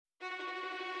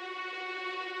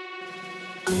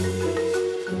Well,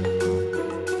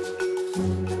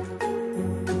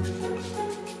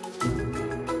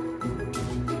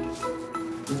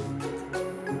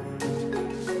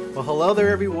 hello there,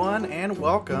 everyone, and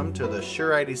welcome to the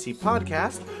Sure IDC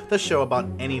podcast, the show about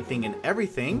anything and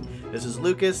everything. This is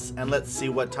Lucas, and let's see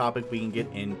what topic we can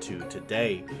get into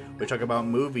today. We talk about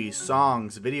movies,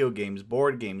 songs, video games,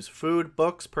 board games, food,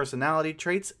 books, personality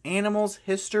traits, animals,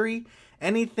 history,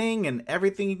 anything and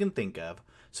everything you can think of.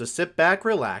 So sit back,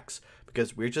 relax,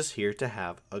 because we're just here to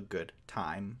have a good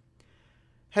time.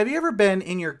 Have you ever been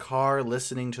in your car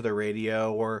listening to the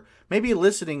radio or maybe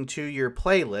listening to your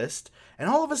playlist and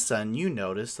all of a sudden you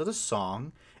notice that a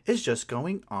song is just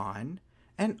going on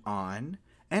and on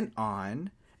and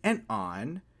on and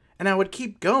on, and I would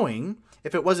keep going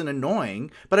if it wasn't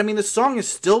annoying, but I mean the song is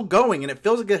still going and it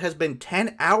feels like it has been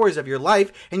 10 hours of your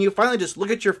life, and you finally just look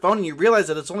at your phone and you realize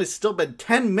that it's only still been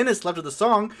 10 minutes left of the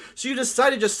song, so you decide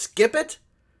to just skip it?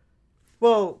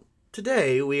 Well,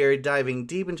 today, we are diving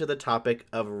deep into the topic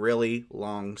of really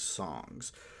long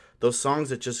songs. Those songs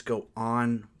that just go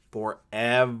on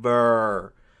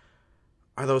forever.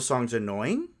 Are those songs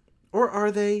annoying? Or are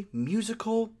they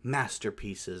musical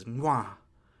masterpieces? Mwah.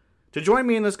 To join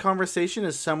me in this conversation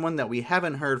is someone that we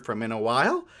haven't heard from in a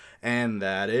while, and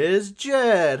that is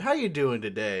Jed. How you doing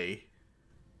today?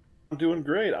 I'm doing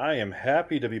great. I am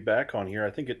happy to be back on here.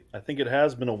 I think it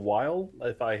has been a while.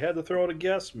 If I had to throw out a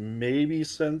guess, maybe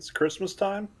since Christmas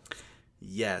time.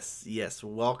 Yes.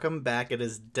 Welcome back. It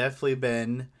has definitely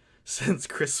been since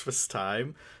Christmas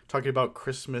time. Talking about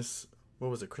Christmas, what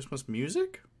was it? Christmas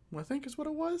music? I think is what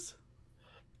it was.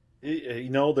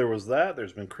 There was that.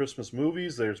 There's been Christmas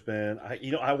movies. There's been,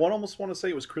 I almost want to say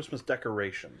it was Christmas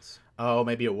decorations. Oh,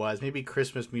 maybe it was. Maybe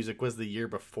Christmas music was the year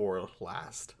before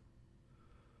last.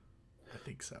 I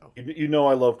think so.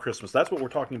 I love Christmas. That's what we're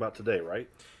talking about today, right?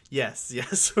 Yes.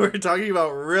 We're talking about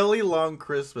really long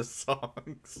Christmas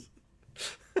songs.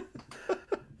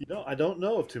 I don't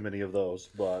know of too many of those,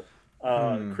 but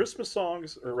Christmas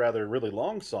songs, or rather really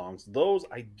long songs, those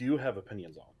I do have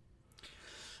opinions on.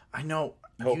 I know.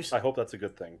 I hope that's a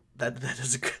good thing. That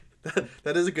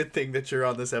is a good thing that you're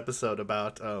on this episode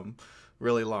about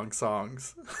really long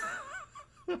songs.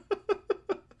 I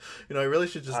really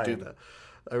should just do that.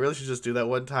 I really should just do that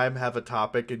one time, have a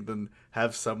topic, and then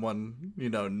have someone,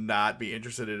 not be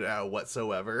interested in it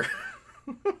whatsoever.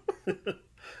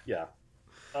 Yeah.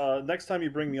 Next time you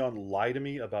bring me on, lie to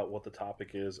me about what the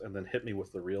topic is, and then hit me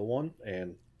with the real one,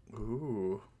 and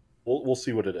ooh, we'll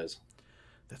see what it is.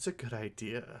 That's a good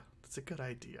idea.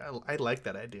 I like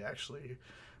that idea, actually.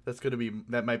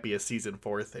 That might be a season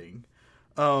 4 thing.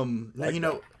 Now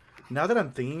that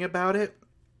I'm thinking about it,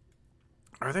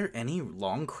 are there any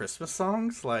long Christmas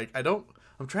songs? I'm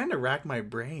trying to rack my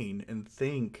brain and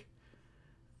think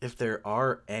if there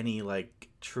are any,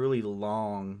 truly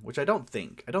long, which I don't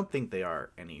think. I don't think they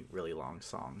are any really long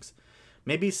songs.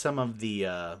 Maybe some of the,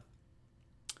 I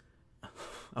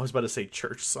was about to say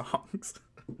church songs.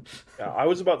 Yeah, I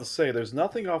was about to say, there's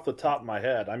nothing off the top of my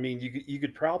head. I mean, you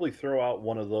could probably throw out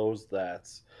one of those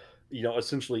that's,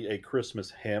 essentially a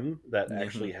Christmas hymn that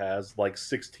actually has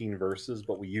 16 verses,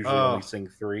 but we usually only sing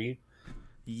 3.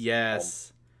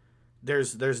 Yes.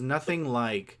 There's nothing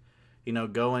like,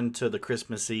 going to the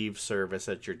Christmas Eve service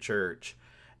at your church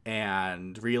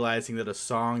and realizing that a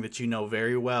song that you know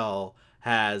very well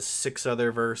has 6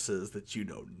 other verses that you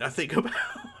know nothing about.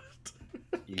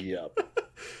 Yep.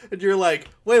 And you're like,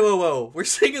 whoa, we're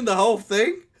singing the whole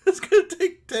thing? It's going to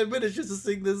take 10 minutes just to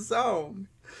sing this song.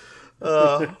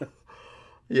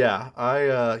 Yeah,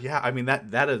 I mean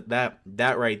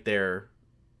that right there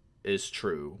is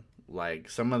true.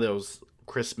 Some of those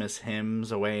Christmas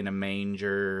hymns, Away in a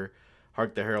Manger,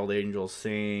 Hark the Herald Angels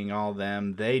Sing, all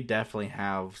them, they definitely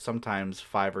have sometimes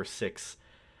 5 or 6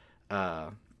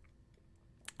 why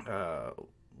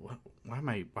am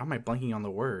I blanking on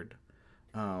the word?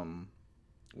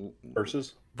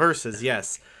 Verses,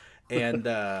 yes. And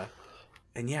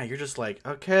yeah, you're just like,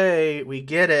 okay, we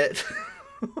get it.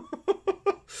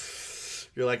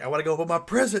 You're like, I want to go home my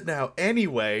present now.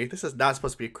 Anyway, this is not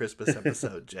supposed to be a Christmas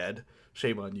episode, Jed.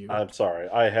 Shame on you. I'm sorry.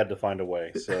 I had to find a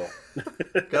way, so.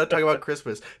 Gotta talk about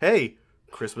Christmas. Hey,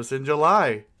 Christmas in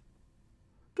July.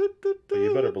 Well,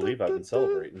 you better believe I've been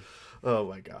celebrating. Oh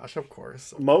my gosh, of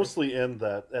course. Mostly in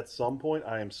that at some point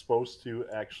I am supposed to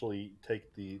actually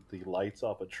take the lights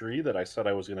off a tree that I said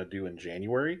I was going to do in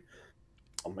January.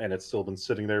 And it's still been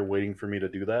sitting there waiting for me to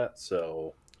do that,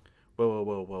 so...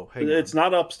 Whoa. It's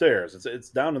not upstairs. It's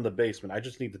down in the basement. I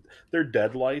just need to... They're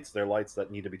dead lights. They're lights that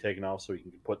need to be taken off so you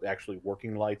can put actually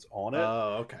working lights on it.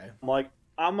 Oh, okay. I'm like,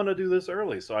 I'm going to do this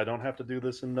early so I don't have to do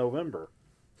this in November.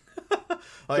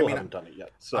 I Still mean, haven't done it yet.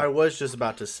 I So was just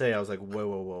about to say, I was like, whoa,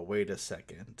 whoa, whoa, wait a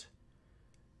second.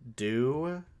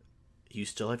 Do you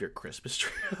still have your Christmas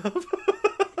tree up?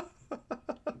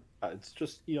 it's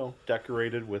just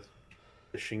decorated with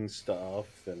fishing stuff,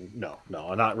 and no,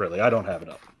 not really. I don't have it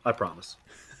up. I promise.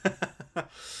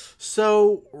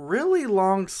 So, really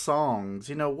long songs.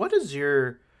 What's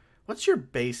your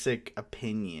basic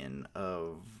opinion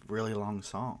of really long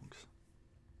songs?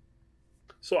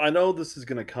 So I know this is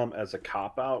going to come as a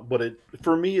cop out, but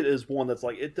for me it is one that's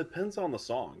like it depends on the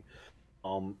song,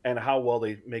 and how well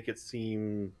they make it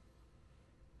seem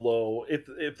low.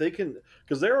 If they can,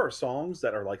 because there are songs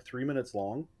that are like 3 minutes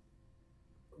long.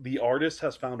 The artist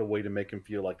has found a way to make them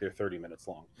feel like they're 30 minutes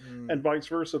long, Mm, and vice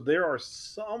versa. There are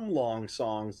some long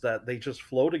songs that they just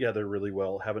flow together really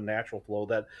well, have a natural flow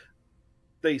that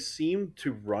they seem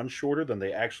to run shorter than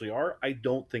they actually are. I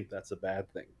don't think that's a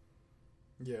bad thing.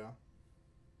 yeah.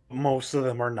 Most of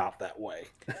them are not that way.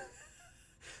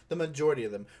 The majority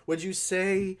of them. Would you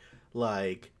say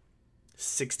like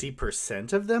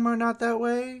 60% of them are not that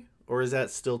way? Or is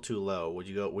that still too low? Would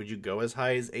you go as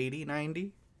high as 80,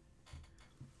 90?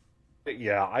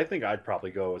 Yeah, I think I'd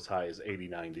probably go as high as 80,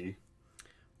 90.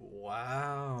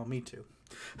 Wow, me too.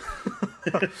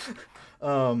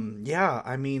 Yeah,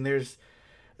 I mean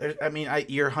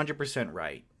you're 100%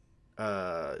 right.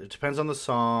 It depends on the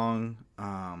song.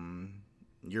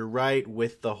 You're right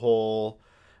with the whole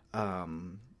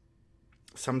um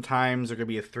sometimes there could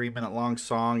be a 3 minute long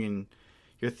song and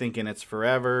you're thinking it's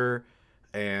forever,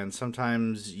 and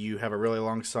sometimes you have a really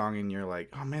long song and you're like,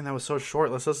 oh man, that was so short,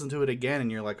 let's listen to it again,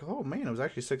 and you're like, oh man, it was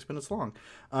actually 6 minutes long.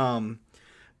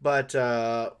 But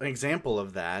an example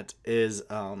of that is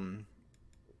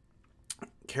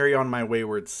Carry On My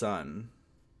Wayward Son.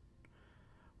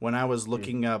 When I was Mm.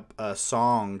 looking up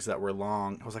songs that were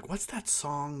long, I was like, what's that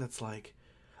song that's like,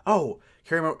 oh,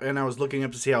 and I was looking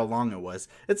up to see how long it was.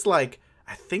 It's like,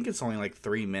 I think it's only like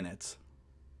 3 minutes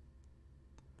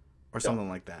or Yeah, something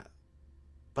like that.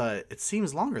 But it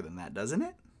seems longer than that, doesn't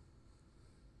it?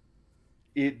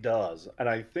 it does. And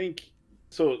I think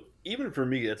so. Even for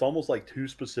me, it's almost like two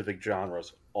specific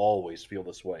genres always feel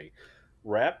this way: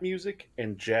 rap music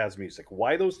and jazz music.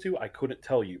 Why those two, I couldn't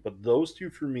tell you, but those two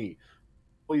for me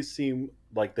always seem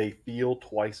like they feel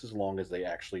twice as long as they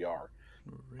actually are.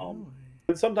 Um, Really?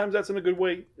 and sometimes that's in a good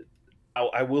way.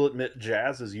 I will admit,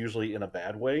 jazz is usually in a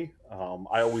bad way.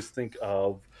 I always think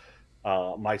of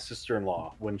my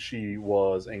sister-in-law when she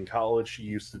was in college. She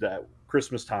used to at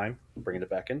Christmas time, bringing it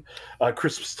back in.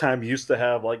 Christmas time used to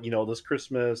have like this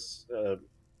Christmas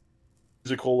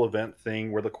musical event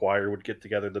thing where the choir would get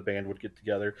together, the band would get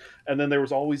together, and then there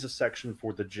was always a section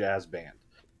for the jazz band.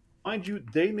 Mind you,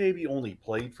 they maybe only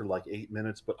played for like 8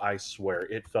 minutes, but I swear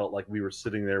it felt like we were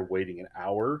sitting there waiting an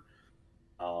hour,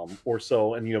 or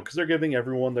so. And because they're giving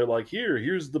everyone, they're like,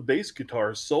 here's the bass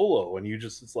guitar solo, and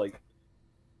it's like,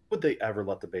 would they ever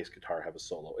let the bass guitar have a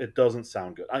solo? It doesn't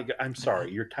sound good. I'm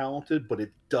sorry, you're talented, but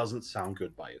it doesn't sound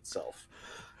good by itself.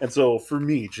 And so for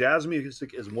me, jazz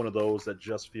music is one of those that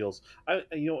just feels.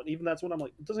 Even that's when I'm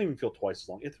like, it doesn't even feel twice as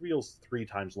long. It feels 3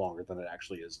 times longer than it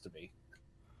actually is to me.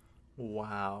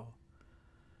 Wow.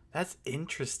 That's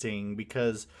interesting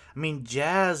because, I mean,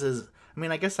 jazz is. I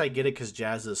mean, I guess I get it because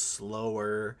jazz is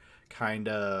slower, kind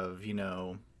of,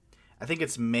 I think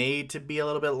it's made to be a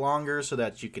little bit longer so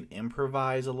that you can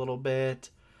improvise a little bit.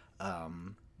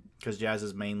 Because jazz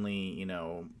is mainly,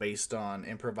 based on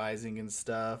improvising and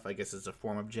stuff. I guess it's a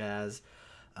form of jazz.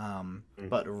 Mm.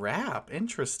 But rap,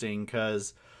 interesting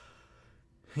because,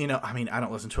 I mean, I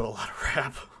don't listen to a lot of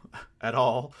rap at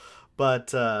all.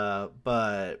 But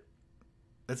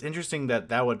it's interesting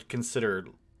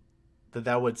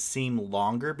that would seem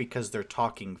longer because they're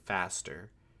talking faster.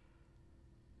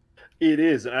 It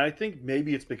is, and I think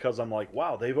maybe it's because I'm like,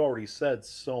 wow, they've already said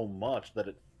so much that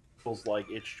it feels like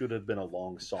it should have been a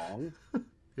long song.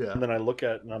 Yeah. And then I look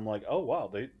at it and I'm like, oh wow,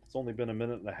 it's only been a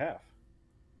minute and a half.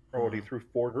 Already Huh. through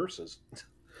 4 verses.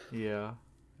 Yeah.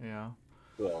 Yeah.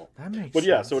 So, That makes but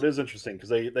yeah, so it sense. is interesting because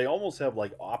they almost have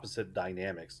like opposite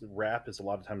dynamics. Rap is a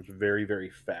lot of times very very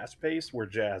fast paced, where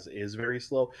jazz is very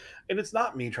slow. And it's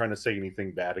not me trying to say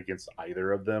anything bad against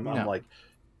either of them. I'm No. like,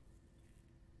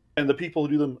 and the people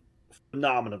who do them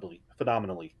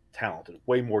phenomenally talented,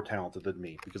 way more talented than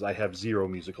me because I have zero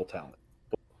musical talent.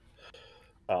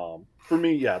 For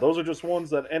me, yeah, those are just ones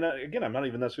that, and again, I'm not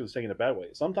even necessarily saying in a bad way.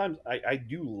 Sometimes I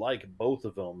do like both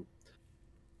of them.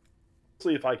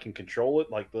 Especially if I can control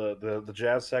it, like the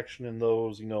jazz section in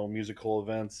those musical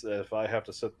events. If I have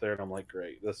to sit there and I'm like,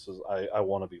 great, this is I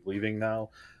want to be leaving now.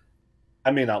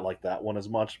 I may not like that one as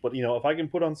much, but if I can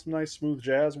put on some nice smooth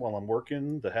jazz while I'm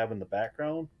working to have in the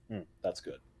background, that's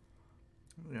good.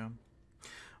 Yeah.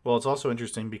 Well, it's also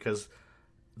interesting because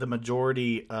the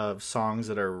majority of songs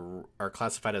that are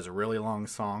classified as really long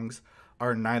songs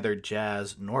are neither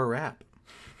jazz nor rap.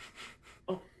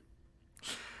 Oh,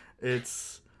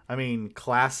 It's, I mean,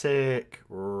 classic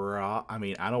rock. I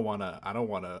mean, I don't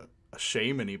wanna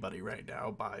shame anybody right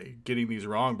now by getting these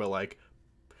wrong, but like,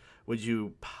 would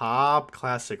you pop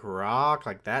classic rock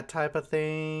like that type of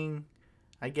thing?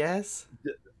 I guess.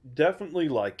 d- definitely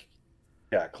like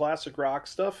yeah, classic rock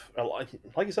stuff.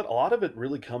 Like you said, a lot of it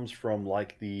really comes from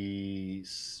like the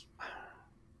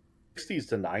 60s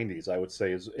to 90s. I would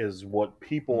say is what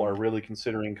people Mm. are really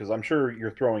considering because I'm sure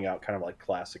you're throwing out kind of like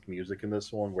classic music in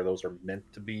this one, where those are meant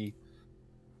to be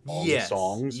long Yes,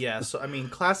 songs. yes. So I mean,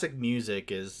 classic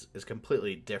music is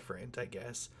completely different, I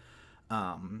guess.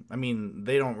 I mean,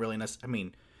 they don't really I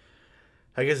mean,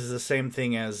 I guess it's the same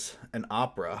thing as an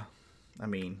opera. I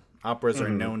mean, operas are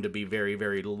Hmm. known to be very,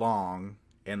 very long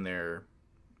and they're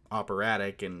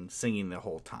operatic and singing the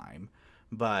whole time.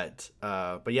 But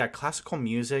yeah, classical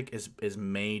music is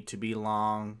made to be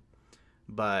long.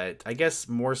 But I guess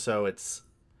more so, it's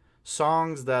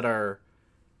songs that are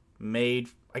made.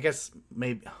 I guess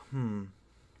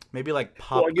maybe like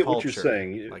Well, I pop get what you're culture,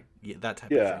 saying. like yeah, that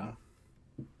type of Yeah, thing.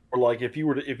 or like if you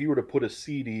were to put a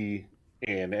CD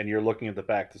in and you're looking at the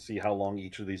back to see how long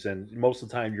each of these in, most of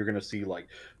the time you're going to see like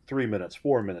 3 minutes,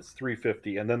 4 minutes,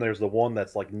 350, and then there's the one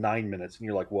that's like 9 minutes, and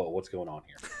you're like, whoa, what's going on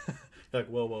Like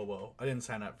whoa, whoa, whoa! I didn't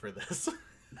sign up for this.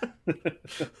 here?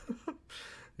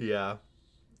 Yeah,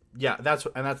 yeah. That's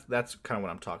kind of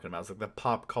what I'm talking about. It's like the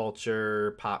pop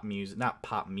culture, pop music, not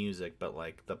pop music, but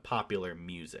like the popular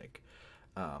music.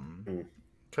 Mm.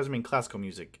 Because I mean, classical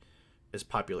music is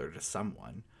popular to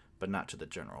someone, but not to the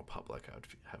general public. I would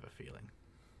have a feeling.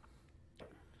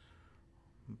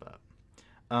 But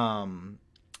um,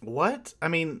 what I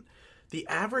mean, the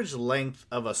average length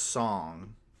of a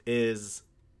song is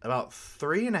about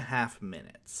 3.5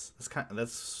 minutes.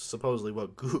 That's supposedly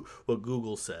what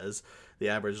Google says the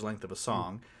average length of a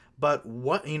song. But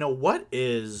what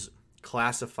is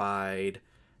classified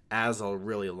as a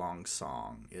really long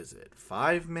song? Is it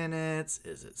 5 minutes?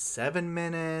 Is it 7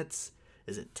 minutes?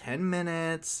 Is it 10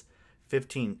 minutes?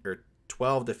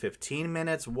 12 to 15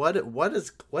 minutes? What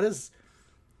is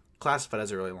classified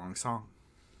as a really long song?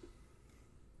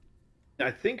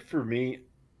 I think for me,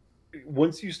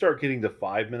 once you start getting to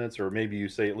 5 minutes, or maybe you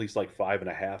say at least like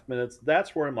 5.5 minutes,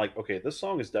 that's where I'm like, okay, this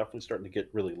song is definitely starting to get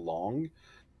really long.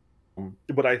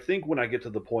 But I think when I get to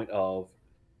the point of,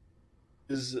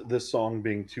 is this song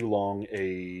being too long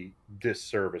a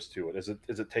disservice to it? Is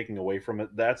it taking away from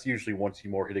it? That's usually once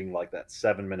you more hitting like that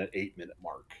 7 minute, 8 minute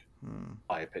mark, Hmm.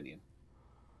 my opinion.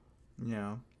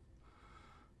 Yeah.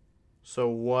 So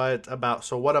what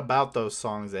about those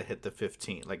songs that hit the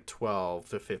 15, like 12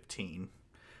 to 15?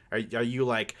 Are you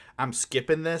like I'm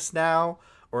skipping this now,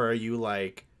 or are you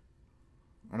like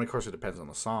I mean, of course it depends on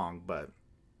the song, but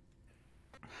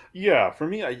Yeah, for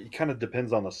me, it kind of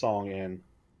depends on the song, and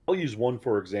I'll use one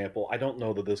for example. I don't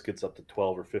know that this gets up to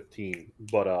 12 or 15,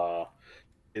 but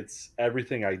it's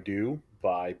 "Everything I Do"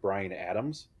 by Brian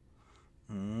Adams.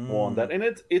 One mm, that, and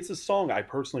it's a song I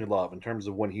personally love in terms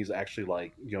of when he's actually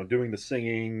like doing the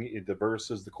singing, the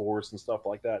verses, the chorus, and stuff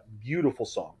like that. Beautiful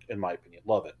song, in my opinion.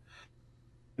 Love it.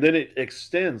 Then it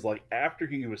extends like after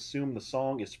you assume the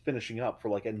song is finishing up for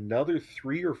like another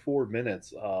 3 or 4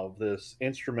 minutes of this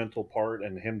instrumental part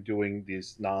and him doing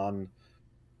these non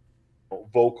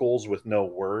vocals with no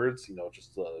words,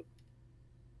 just the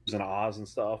oohs and ahs and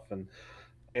stuff.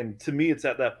 And to me, it's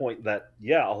at that point that,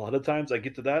 yeah, a lot of times I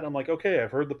get to that. I'm like, okay,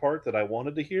 I've heard the part that I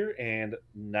wanted to hear, and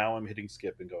now I'm hitting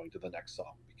skip and going to the next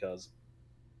song because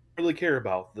I really care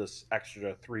about this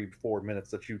extra 3, 4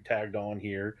 minutes that you tagged on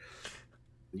here.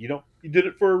 You did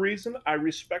it for a reason. I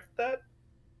respect that.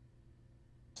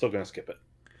 Still gonna skip it.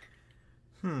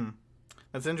 hmm,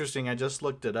 that's interesting. I just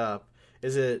looked it up.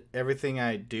 Is it everything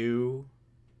I do?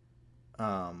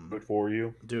 Do Um, it for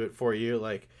you. do it for you,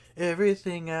 like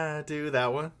everything I do.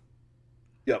 That one.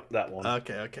 Yep, that one.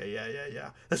 Okay, okay, yeah, yeah, yeah.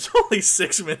 That's only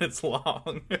 6 minutes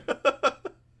long.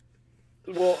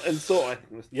 Well, and so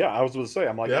yeah, I was going to say,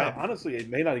 I'm like, I Yeah. honestly, it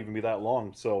may not even be that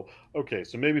long. So, okay,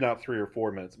 so maybe not 3 or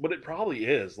 4 minutes, but it probably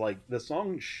is. Like, the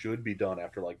song should be done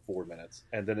after like 4 minutes,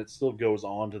 and then it still goes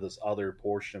on to this other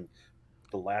portion,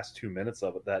 the last 2 minutes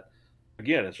of it. That,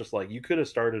 again, it's just like you could have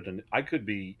started, and I could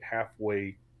be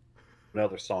halfway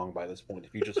another song by this point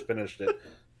if you just finished it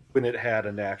when it had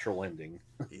a natural ending.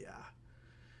 Yeah.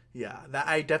 Yeah, that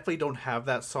I definitely don't have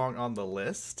that song on the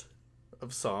list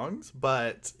of songs,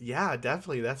 but yeah,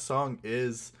 definitely that song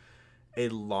is a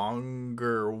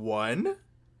longer one,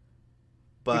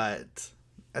 but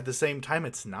at the same time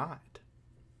it's not.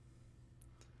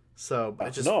 So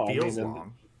it just No, I mean, feels and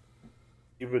long.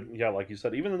 even yeah, like you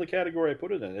said, even in the category I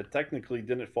put it in, it technically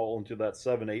didn't fall into that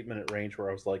 7-8 minute range where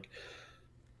I was like,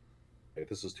 "Hey,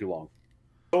 this is too long."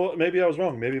 So maybe I was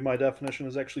wrong. Maybe my definition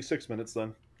is actually 6 minutes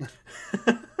then.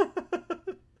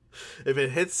 If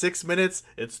it hits 6 minutes,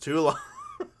 it's too long.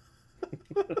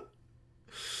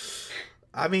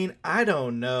 I mean, I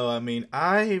don't know. I mean,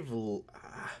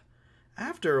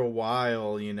 after a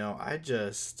while,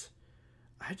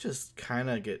 I just kind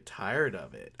of get tired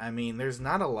of it. I mean, there's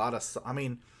not a lot of I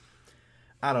mean,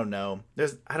 I don't know.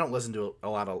 I don't listen to a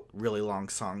lot of really long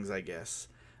songs, I guess.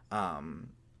 Um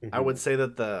I would Hmm. say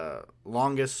that the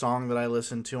longest song that I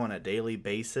listen to on a daily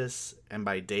basis, and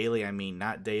by daily I mean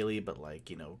not daily, but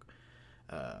like,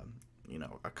 uh,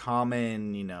 a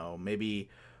common, maybe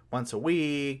once a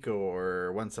week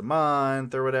or once a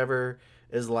month or whatever,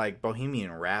 is like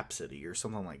Bohemian Rhapsody or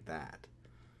something like that.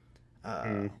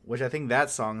 Which I think that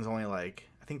song's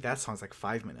like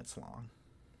 5 minutes long.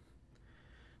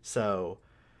 So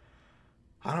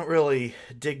I don't really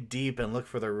dig deep and look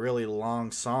for the really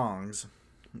long songs,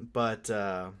 but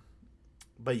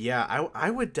yeah, I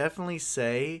would definitely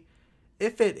say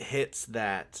if it hits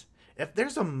that, if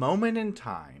there's a moment in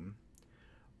time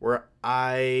where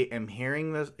I am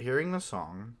hearing the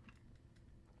song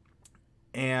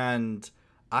and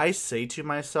I say to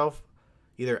myself,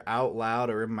 either out loud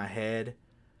or in my head,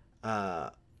 uh,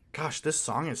 "Gosh, this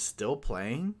song is still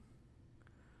playing,"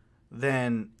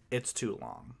 then it's too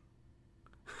long.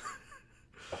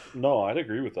 No, I'd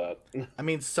agree with that. I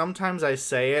mean, sometimes I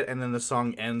say it and then the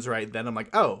song ends right then. I'm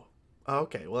like, oh,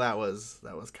 okay, well that was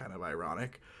kind of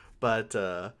ironic, but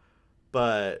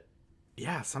but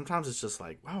yeah, sometimes it's just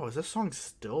like, wow, is this song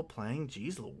still playing?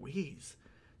 Jeez Louise,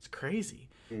 it's crazy.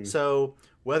 Mm. So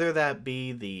whether that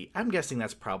be I'm guessing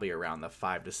that's probably around the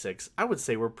 5 to 6. I would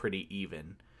say we're pretty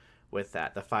even with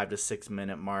that, the 5 to 6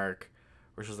 minute mark.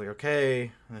 We're just like,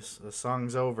 okay, this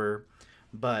song's over,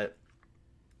 but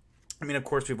I mean, of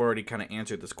course, we've already kind of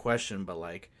answered this question, but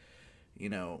like, you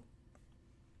know,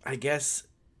 I guess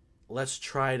let's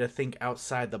try to think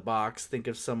outside the box, think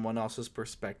of someone else's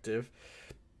perspective.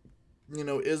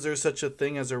 Is there such a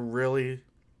thing as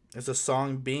a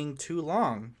song being too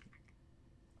long?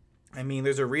 I mean,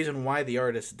 there's a reason why the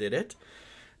artist did it.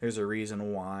 There's a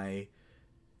reason why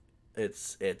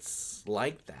it's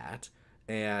like that.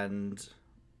 And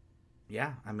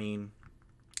yeah, I mean,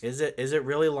 is it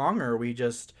really long, or are we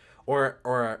just or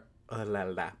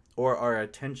our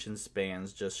attention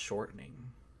spans just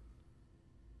shortening?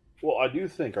 Well, I do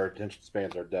think our attention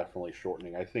spans are definitely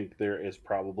shortening. I think there is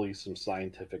probably some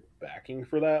scientific backing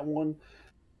for that one.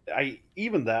 I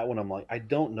even that one, I'm like, I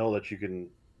don't know that you can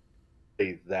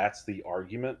say that's the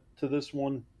argument to this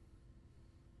one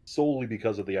solely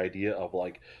because of the idea of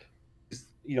like,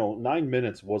 9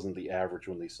 minutes wasn't the average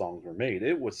when these songs were made.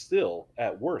 It was still,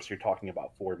 at worst, you're talking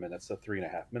about 4 minutes to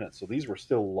 3.5 minutes. So these were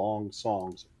still long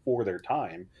songs for their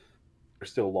time. They're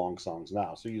still long songs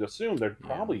now. So you'd assume there'd Yeah,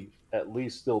 probably at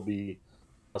least still be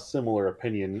a similar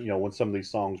opinion, when some of these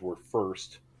songs were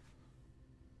first,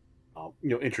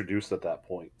 introduced at that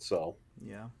point. So,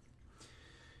 yeah,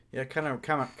 yeah. Kind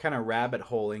of rabbit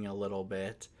holing a little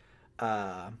bit.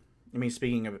 I mean,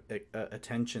 speaking of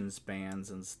attention spans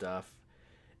and stuff,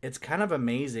 it's kind of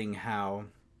amazing how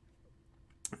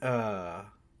uh,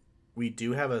 we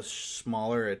do have a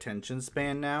smaller attention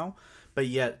span now, but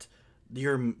yet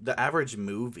the average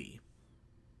movie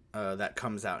that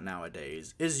comes out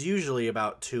nowadays is usually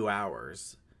about 2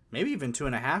 hours, maybe even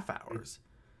 2.5 hours.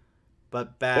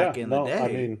 But back yeah, in the no, I day,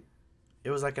 mean, it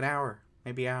was like an hour,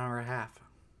 maybe an hour and a half.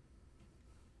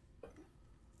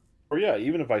 or yeah,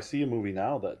 even if I see a movie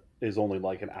now that is only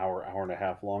like an hour, hour and a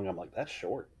half long, I'm like, that's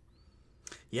short.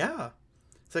 Yeah,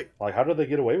 it's like Like, how did they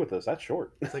get away with this? That's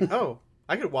short. it's like oh,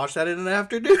 I could watch that in an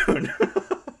afternoon,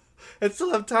 and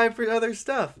still have time for other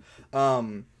stuff.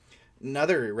 Um,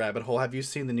 Another rabbit hole. Have you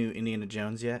seen the new Indiana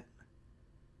Jones yet?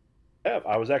 Yeah,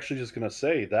 I was actually just gonna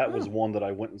say that was Oh, one that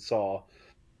I went and saw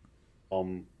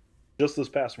um just this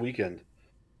past weekend.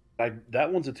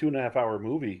 That one's a 2.5 hour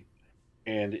movie,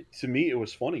 and to me it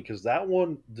was funny because that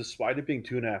one, despite it being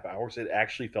 2.5 hours, it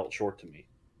actually felt short to me.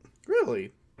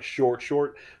 really? Short.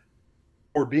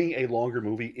 For being a longer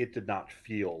movie, it did not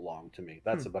feel long to me.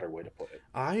 Hmm. That's a better way to put it.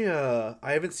 I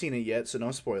haven't seen it yet, so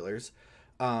no spoilers.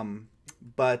 Um,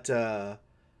 but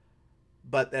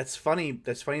that's funny.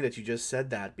 That's funny that you just said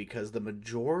that, because the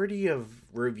majority of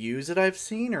reviews that I've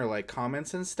seen, or like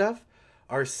comments and stuff,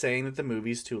 are saying that the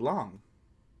movie's too long.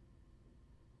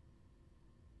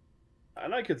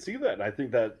 And I could see that. And I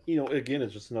think that, again,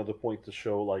 is just another point to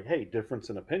show, like, hey, difference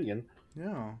in opinion.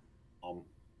 Yeah. Um,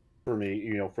 for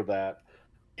me, for that.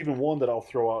 even one that I'll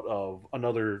throw out of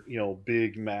another,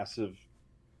 big, massive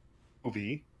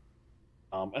movie.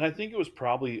 And I think it was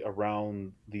probably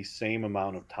around the same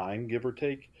amount of time, give or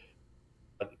take.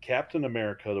 Captain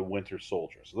America: The Winter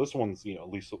Soldier. So this one's, at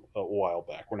least a while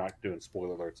back. We're not doing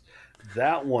spoiler alerts.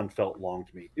 That one felt long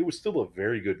to me. It was still a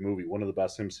very good movie, one of the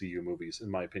best MCU movies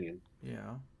in my opinion.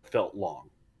 Yeah. Felt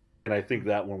long, and I think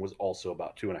that one was also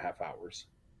about 2.5 hours.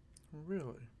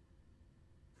 Really?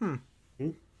 Hmm. Hmm?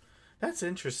 That's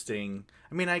interesting.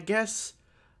 I guess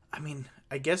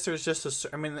there's just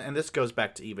and this goes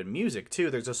back to even music too.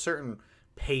 There's a certain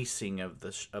pacing of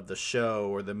the show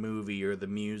or the movie or the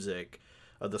music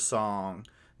of the song.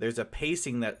 There's a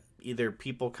pacing that either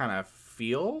people kind of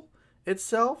feel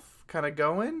itself kind of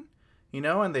going,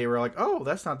 and they were like, "Oh,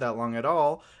 that's not that long at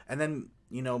all." And then,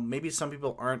 maybe some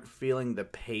people aren't feeling the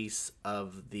pace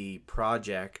of the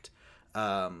project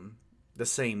the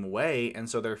same way, and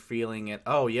so they're feeling it.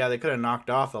 Oh yeah, they could have knocked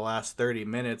off the last 30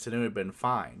 minutes and it would have been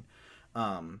fine.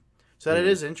 So that it Hmm.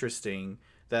 is interesting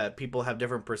that people have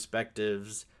different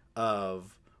perspectives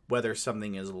of whether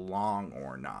something is long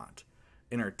or not,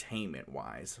 entertainment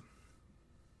wise.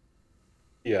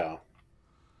 Yeah.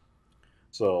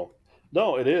 So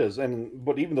no, it is, and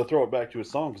but even to throw it back to a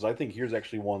song, because I think here's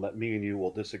actually one that me and you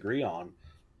will disagree on.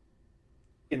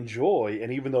 Enjoy,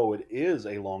 and even though it is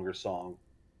a longer song,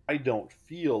 I don't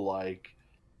feel like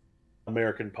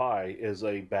American Pie is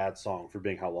a bad song for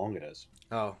being how long it is.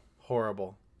 Oh,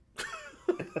 horrible.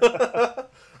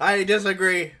 I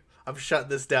disagree. I'm shutting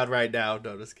this down right now.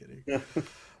 No, just kidding.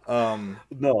 Um,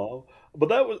 No, but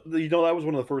that was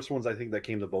one of the first ones I think that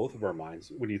came to both of our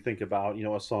minds when you think about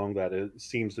a song that it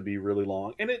seems to be really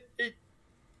long, and it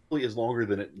really is longer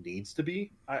than it needs to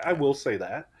be. I yeah. will say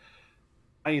that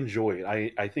I enjoy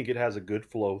it. I think it has a good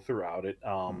flow throughout it.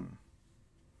 Hmm.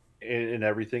 And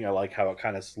everything. I like how it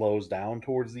kind of slows down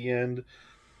towards the end.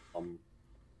 Um,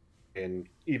 and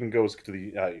even goes to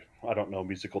the I don't know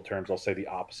musical terms. I'll say the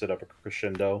opposite of a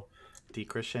crescendo.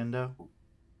 Decrescendo.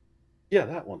 Yeah,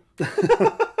 that one.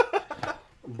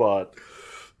 But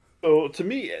so to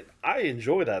me, I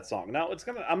enjoy that song. Now it's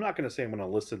gonna. I'm not gonna say I'm gonna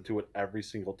listen to it every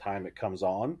single time it comes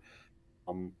on.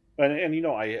 And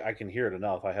I can hear it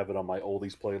enough. I have it on my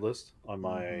oldies playlist on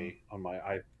Mm-hmm.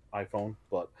 my iPhone,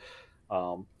 but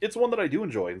it's one that I do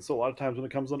enjoy. And so a lot of times when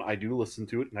it comes on, I do listen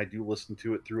to it, and I do listen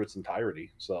to it through its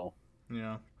entirety. So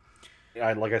Yeah.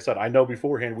 like I said, I know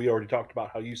beforehand we already talked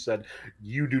about how you said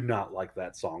you do not like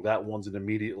that song. That one's an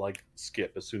immediate like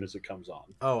skip as soon as it comes on.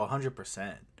 Oh,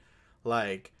 100%.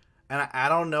 Like, and I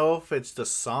don't know if it's the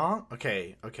song.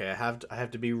 Okay, okay, I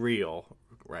have to be real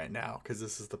right now because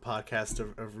this is the podcast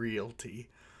of realty.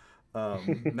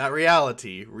 Not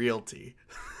reality, realty.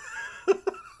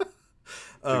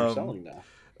 So you're um, selling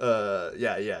now.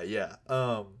 yeah, yeah, yeah.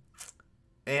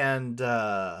 And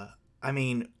I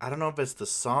don't know if it's the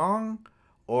song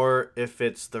or if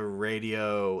it's the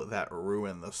radio that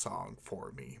ruined the song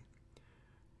for me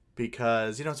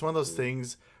because it's one of those Mm.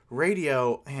 things.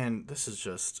 Radio, and this is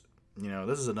just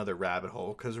this is another rabbit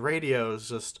hole because radio is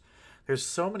just there's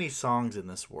so many songs in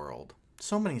this world,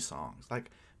 so many songs,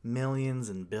 like millions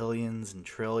and billions and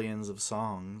trillions of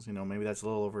songs. Maybe that's a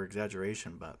little over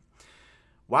exaggeration, but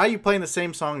why are you playing the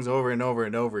same songs over and over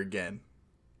and over again?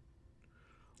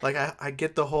 Like I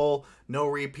get the whole no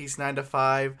repeats 9 to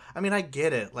 5. I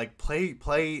get it. Like play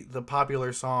the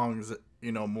popular songs,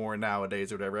 more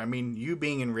nowadays or whatever. You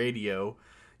being in radio,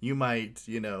 you might,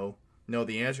 know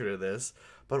the answer to this.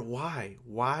 But why?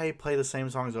 Why play the same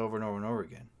songs over and over and over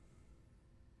again?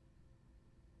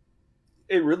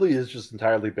 It really is just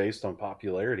entirely based on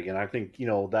popularity, and I think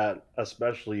that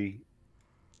especially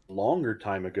longer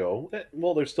time ago.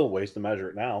 Well, there's still ways to measure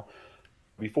it now.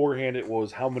 Beforehand, it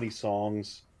was how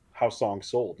songs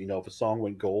sold. If a song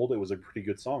went gold, it was a pretty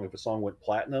good song. If a song went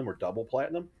platinum or double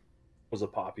platinum, it was a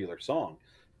popular song.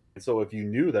 And so, if you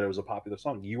knew that it was a popular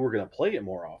song, you were going to play it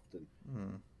more often.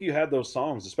 Hmm. You had those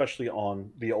songs, especially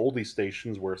on the oldie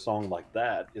stations, where a song like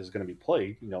that is going to be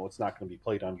played. It's not going to be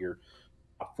played on your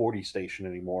top 40 station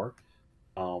anymore.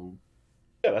 Um,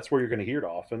 yeah, that's where you're going to hear it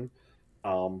often.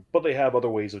 But they have other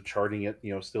ways of charting it,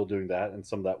 still doing that, and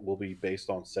some of that will be based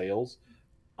on sales.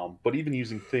 But even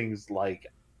using things like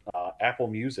Apple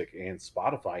Music and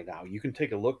Spotify now, you can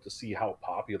take a look to see how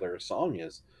popular a song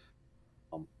is.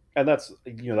 And that's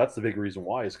the big reason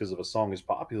why is because if a song is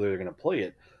popular, they're going to play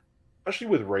it. Especially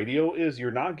with radio, is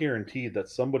you're not guaranteed that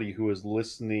somebody who is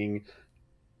listening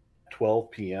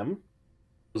 12 p.m.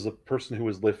 is a person who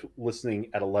is listening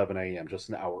at 11 a.m. just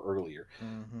an hour earlier.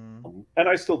 Hmm. And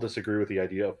I still disagree with the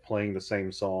idea of playing the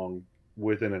same song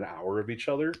within an hour of each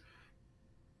other.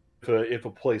 If a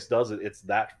place does it,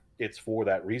 it's for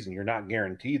that reason. You're not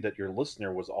guaranteed that your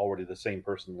listener was already the same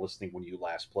person listening when you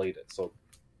last played it. So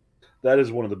that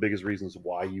is one of the biggest reasons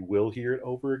why you will hear it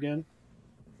over again.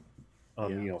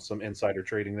 Yeah. Some insider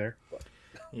trading there. But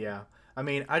Yeah. I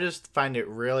mean, I just find it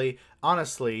really,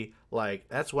 honestly, like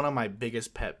that's one of my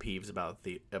biggest pet peeves about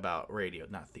about radio,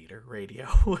 not theater, radio,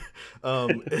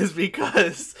 is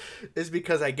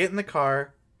because I get in the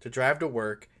car to drive to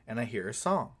work and I hear a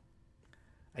song.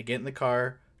 I get in the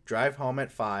car, drive home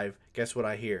at 5. Guess what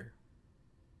I hear?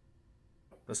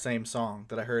 The same song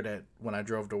that I heard when I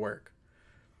drove to work.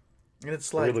 And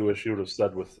it's I like, really wish you would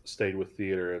have stayed with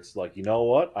theater. It's like, you know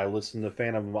what? I listened to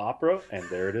Phantom of Opera, and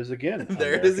there it is again.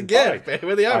 there it is American again, Pie. Phantom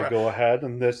of the I Opera. go ahead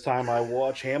and this time I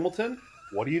watch Hamilton.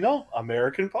 What do you know?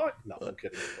 American Pie. No, I'm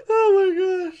kidding.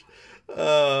 Oh my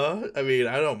gosh. I mean,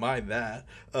 I don't mind that.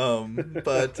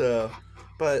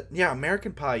 But yeah,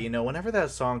 American Pie, whenever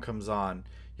that song comes on,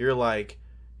 you're like,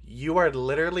 you are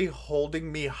literally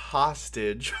holding me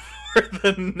hostage for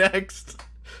the next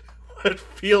what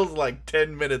feels like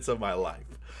 10 minutes of my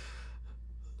life.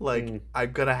 Like,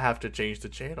 I'm gonna have to change the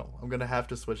channel. I'm gonna have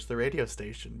to switch the radio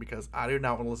station because I do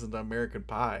not want to listen to American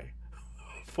Pie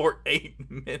for 8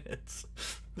 minutes.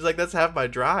 It's like, that's half my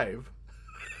drive.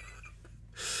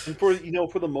 And for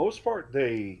the most part,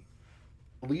 they,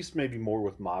 at least maybe more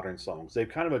with modern songs, they've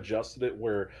kind of adjusted it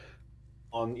where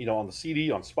on the CD,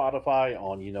 on Spotify,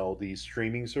 on these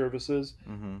streaming services,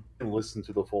 Mm-hmm. and listen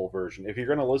to the full version. If you're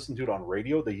going to listen to it on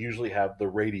radio, they usually have the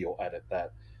radio edit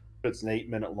that if it's an 8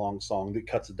 minute long song that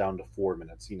cuts it down to 4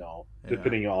 minutes. Yeah.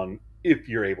 Depending on if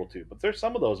you're able to. But there's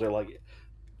some of those that are like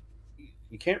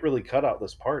you can't really cut out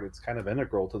this part. It's kind of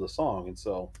integral to the song, and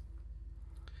so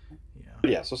Yeah.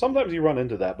 yeah. So sometimes you run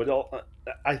into that, but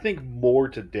I think more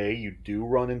today you do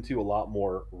run into a lot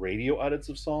more radio edits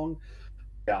of song.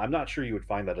 Yeah, I'm not sure you would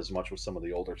find that as much with some of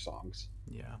the older songs.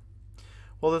 Yeah.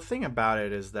 Well, the thing about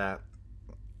it is that,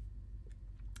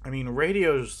 I mean,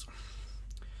 radio's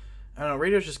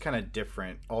just kind of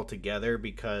different altogether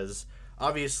because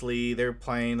obviously they're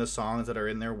playing the songs that are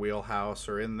in their wheelhouse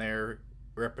or in their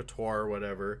repertoire or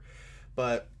whatever.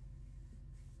 But,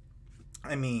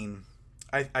 I mean,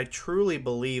 I truly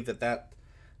believe that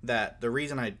the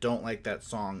reason I don't like that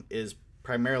song is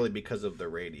primarily because of the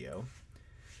radio.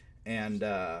 And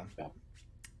Yeah.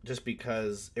 just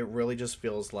because it really just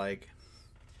feels like,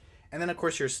 and then of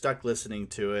course you're stuck listening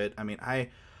to it. I mean, I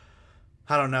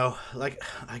don't know, like,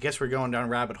 I guess we're going down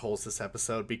rabbit holes this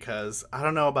episode because I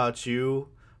don't know about you,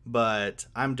 but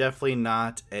I'm definitely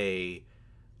not a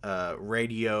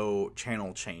radio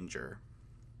channel changer.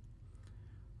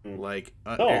 Like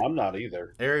No, I'm not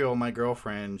either. Ariel, my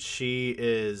girlfriend,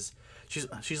 she's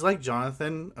like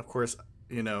Jonathan, of course.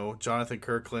 Jonathan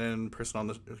Kirkland,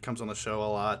 comes on the show a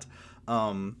lot.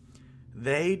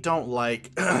 They don't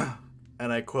like,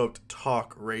 and I quote,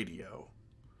 talk radio.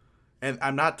 And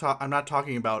I'm not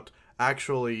talking about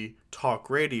actually talk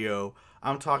radio.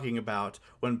 I'm talking about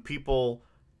when people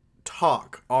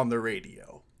talk on the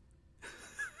radio.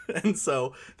 And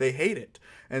so they hate it.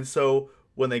 And so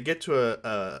when they get to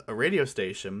a radio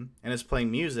station and it's playing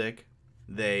music,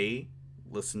 they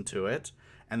listen to it.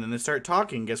 And then they start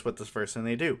talking. Guess what the first thing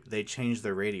they do? They change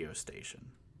their radio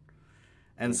station.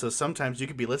 And so sometimes you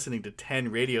could be listening to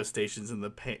 10 radio stations in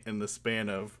the span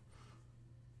of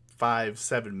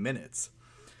 5-7 minutes.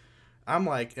 I'm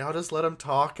like, I'll just let them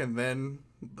talk and then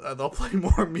they'll play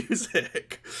more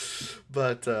music.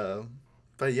 But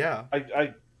yeah.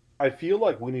 I feel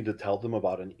like we need to tell them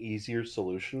about an easier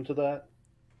solution to that.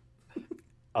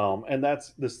 And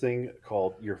that's this thing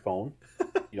called your phone.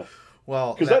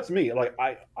 Well, because that's me. Like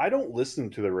I don't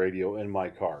listen to the radio in my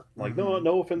car. Like Mhm.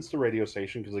 no offense to radio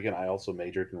station, because again I also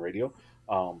majored in radio.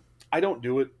 I don't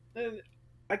do it.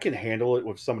 I can handle it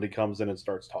if somebody comes in and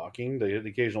starts talking. The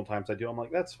occasional times I do, I'm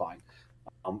like, that's fine.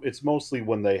 It's mostly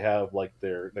when they have like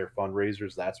their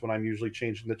fundraisers. That's when I'm usually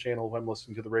changing the channel if I'm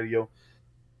listening to the radio.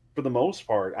 For the most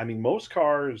part, I mean, most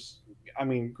cars. I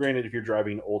mean, granted, if you're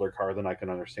driving an older car, then I can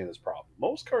understand this problem.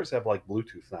 Most cars have like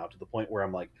Bluetooth now, to the point where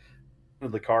I'm like,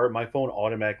 the car, my phone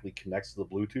automatically connects to the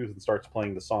Bluetooth and starts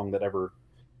playing the song that ever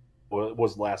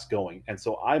was last going. And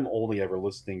so I'm only ever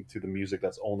listening to the music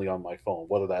that's only on my phone,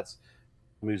 whether that's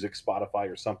music,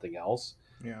 Spotify, or something else.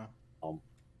 Yeah.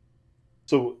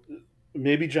 So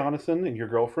maybe Jonathan and your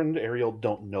girlfriend Ariel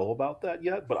don't know about that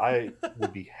yet, but I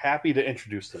would be happy to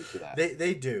introduce them to that.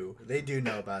 They do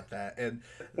know about that, and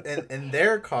in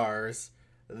their cars,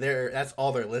 that's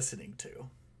all they're listening to.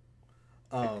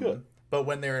 Good. But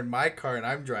when they're in my car and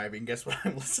I'm driving, guess what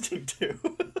I'm listening to?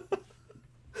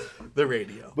 The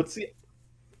radio. But see,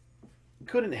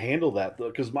 couldn't handle that though,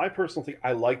 because my personal thing,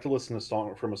 I like to listen to a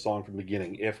song from the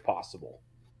beginning if possible.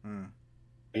 Mm.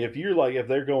 If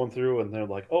they're going through and they're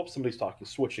like, oh, somebody's talking,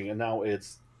 switching, and now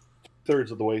it's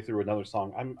thirds of the way through another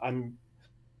song, I'm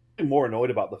more annoyed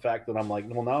about the fact that I'm like,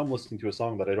 well, now I'm listening to a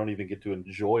song that I don't even get to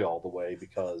enjoy all the way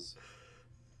because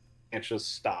I can't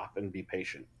just stop and be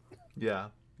patient. Yeah,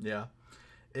 yeah.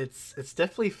 It's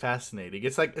definitely fascinating.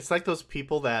 It's like those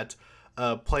people that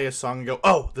play a song and go,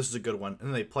 "Oh, this is a good one," and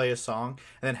then they play a song,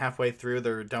 and then halfway through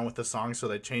they're done with the song, so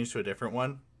they change to a different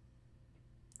one.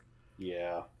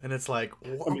 Yeah, And it's like, I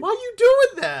mean, why are you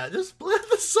doing that? Just let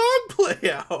the song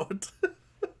play out.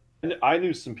 and I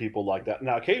knew some people like that.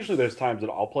 Now, occasionally, there's times that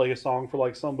I'll play a song for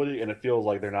like somebody, and it feels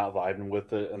like they're not vibing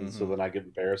with it, and so Hmm. then I get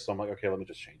embarrassed. So I'm like, okay, let me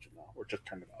just change it now, or just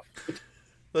turn it off.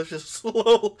 Let's just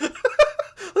slow.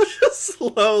 Let's just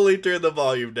slowly turn the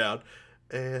volume down,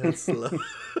 and slow,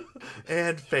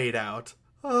 and fade out.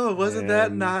 Oh, wasn't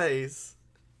that And nice?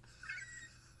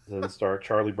 then start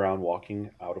Charlie Brown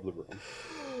walking out of the room.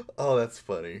 Oh, that's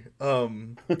funny.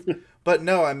 But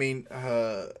no, I mean,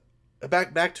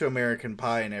 back to American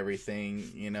Pie and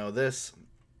everything. You know, this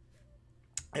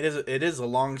it is a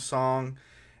long song,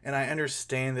 and I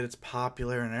understand that it's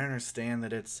popular, and I understand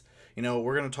that it's,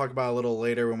 we're gonna talk about it a little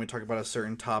later when we talk about a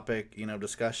certain topic,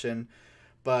 discussion.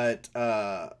 But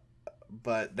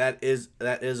that is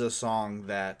a song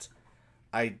that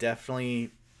I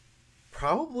definitely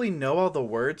probably know all the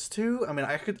words to. I mean,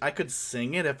 I could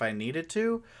sing it if I needed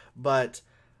to, but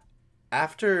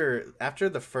after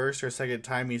the first or second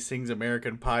time he sings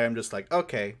American Pie, I'm just like,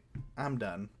 okay, I'm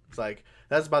done. It's like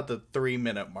that's about the 3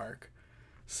 minute mark.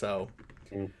 So,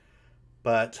 Mm.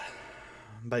 but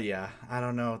but yeah, I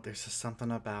don't know. There's just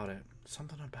something about it.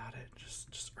 Something about it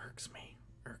just irks me.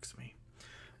 Irks me.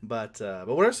 But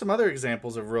what are some other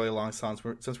examples of really long songs?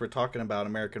 Since we're talking about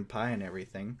American Pie and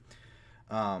everything,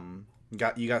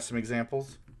 you got some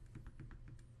examples?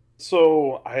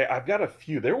 I've got a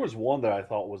few. There was one that I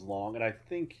thought was long, and I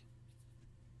think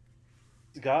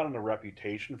it's gotten a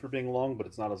reputation for being long, but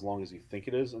it's not as long as you think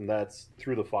it is, and that's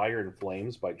 "Through the Fire and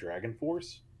Flames" by Dragon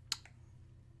Force.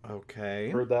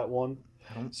 Okay, Heard that one?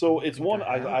 I So don't it's think I one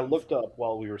I have. looked up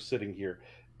while we were sitting here.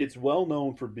 It's well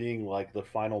known for being like the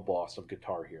final boss of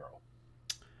Guitar Hero.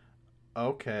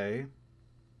 Okay.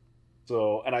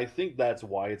 So, and I think that's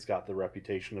why it's got the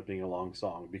reputation of being a long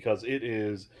song because it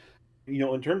is,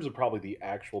 in terms of probably the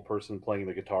actual person playing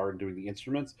the guitar and doing the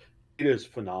instruments, it is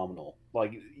phenomenal.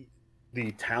 Like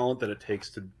the talent that it takes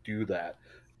to do that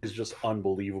is just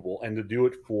unbelievable. And to do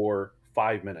it for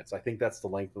 5 minutes, I think that's the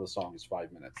length of the song is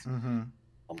 5 minutes. Mm-hmm.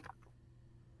 Um,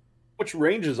 which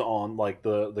ranges on like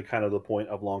the kind of the point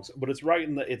of long, but it's right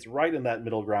in that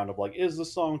middle ground of like, is the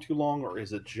song too long or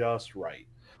is it just right?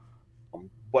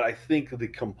 But I think the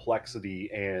complexity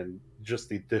and just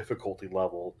the difficulty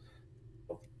level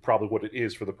of probably what it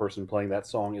is for the person playing that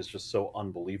song is just so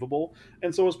unbelievable.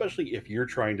 And so, especially if you're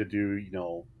trying to do,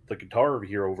 the Guitar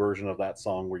Hero version of that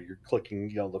song where you're clicking,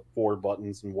 the four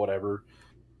buttons and whatever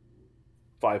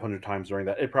 500 times during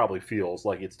that, it probably feels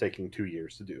like it's taking 2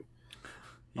 years to do.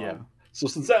 Yeah. So,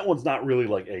 since that one's not really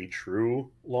like a true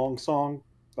long song,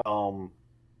 um,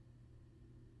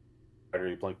 I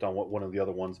already blanked on what one of the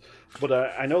other ones, but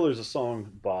I know there's a song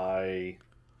by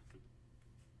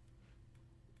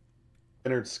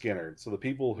Leonard Skinner. So the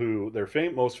people who their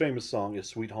most famous song is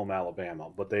 "Sweet Home Alabama,"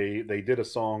 but they did a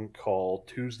song called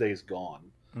 "Tuesday's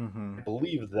Gone." Mm-hmm. I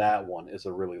believe that one is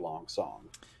a really long song.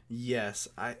 Yes,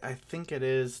 I think it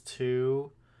is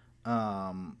too.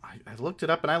 I looked it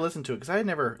up and I listened to it because I had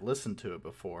never listened to it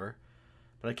before,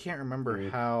 but I can't remember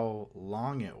Mhm. how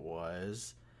long it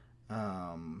was.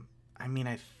 I mean,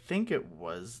 I think it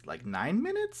was like 9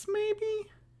 minutes, maybe.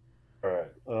 All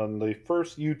right. The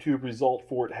first YouTube result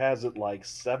for it has it like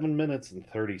 7 minutes and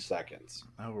 30 seconds.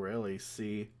 Oh, really?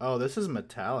 See. Oh, this is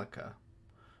Metallica.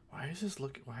 Why is this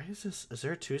look? Why is this? Is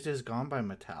there a Tuesdays Gone by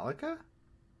Metallica?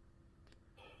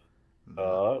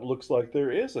 No. It looks like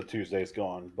there is a "Tuesday's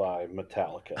Gone" by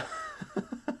Metallica.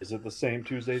 Is it the same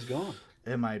 "Tuesday's Gone"?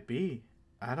 It might be.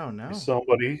 I don't know.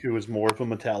 Somebody who is more of a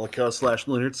Metallica slash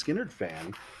Leonard Skinner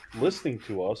fan listening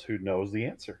to us who knows the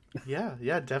answer. Yeah,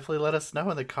 yeah, definitely let us know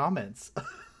in the comments.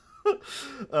 But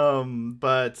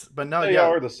no, They yeah.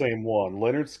 are the same one.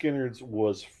 Leonard Skinner's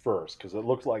was first because it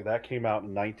looks like that came out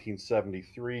in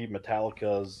 1973.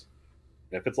 Metallica's,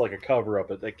 if it's like a cover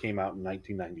of it, that came out in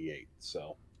 1998.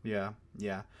 So, Yeah,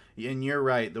 yeah. And you're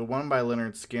right. The one by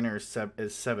Leonard Skinner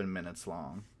is 7 minutes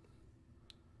long.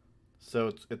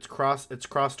 So it's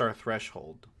crossed our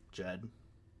threshold, Jed.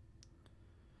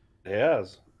 it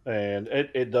has. And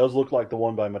it does look like the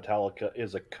one by Metallica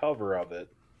is a cover of it,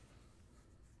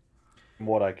 from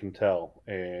what I can tell.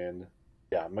 And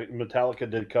Yeah, Metallica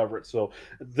did cover it. So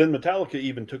then Metallica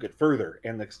even took it further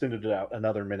and extended it out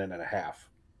another minute and a half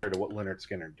compared to what Leonard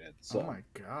Skinner did. Oh So my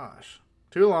gosh,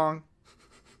 too long.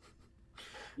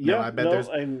 No, yeah, no,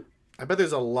 and I bet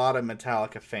there's a lot of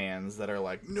Metallica fans that are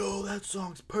like, no, that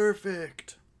song's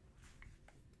perfect.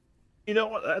 you know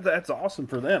what? That's awesome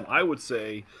for them. I would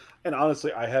say, and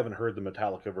honestly, I haven't heard the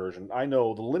Metallica version. I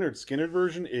know the Leonard Skinner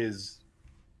version is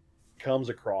comes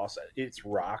across it's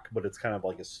rock, but it's kind of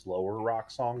like a slower rock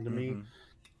song to me. Mm-hmm.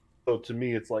 So to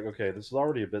me, it's like, okay, this is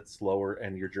already a bit slower,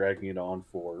 and you're dragging it on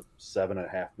for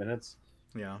 7.5 minutes.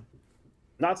 Yeah.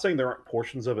 Not saying there aren't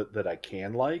portions of it that I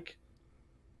can like.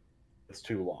 It's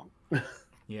too long.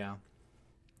 Yeah.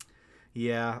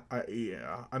 Yeah.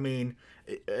 I mean,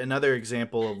 another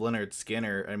example of Leonard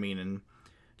Skinner. I mean, and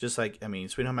just like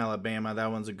Sweet Home Alabama,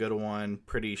 that one's a good one.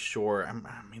 Pretty short. I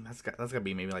mean, that's gotta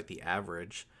be maybe like the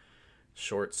average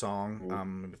short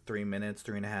song. 3 minutes,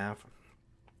 3.5.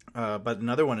 But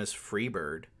another one is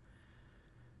Freebird.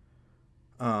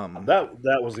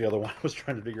 That was the other one I was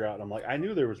trying to figure out. And I'm like, I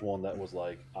knew there was one that was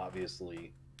like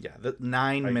obviously Yeah,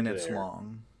 9 minutes there.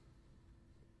 long.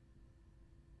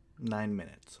 9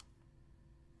 minutes.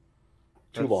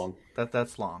 Too long.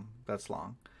 That's long. That's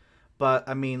long. But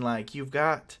I mean, like you've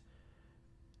got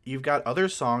other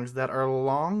songs that are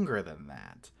longer than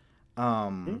that.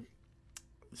 Hmm?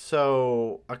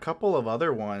 So a couple of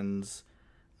other ones.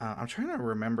 I'm trying to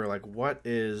remember like what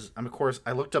is. Of course,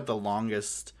 I looked up the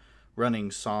longest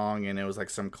running song, and it was like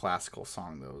some classical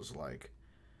song that was like,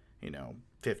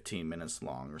 15 minutes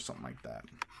long or something like that.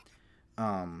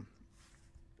 Um,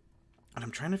 and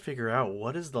I'm trying to figure out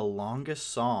what is the longest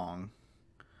song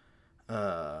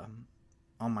uh,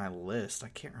 on my list. I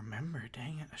can't remember.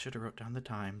 Dang it. I should have wrote down the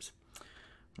times.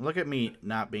 Look at me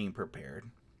not being prepared.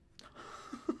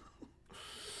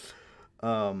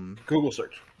 Google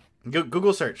search.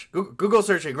 Google search. Google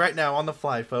searching right now on the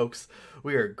fly, folks.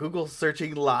 We are Google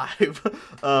searching live.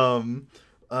 Are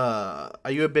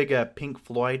you a big Pink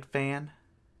Floyd fan?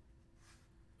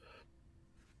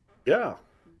 Yeah.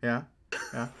 Yeah.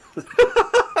 Yeah.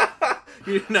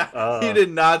 You did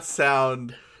not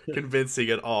sound convincing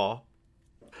at all.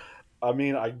 I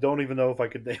mean, I don't even know if I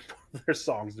could name one of their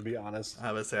songs, to be honest.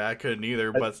 I would say I couldn't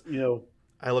either, but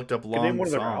I looked up I could name long one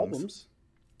of their songs. albums.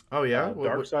 Oh yeah,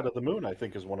 Dark Side of the Moon, I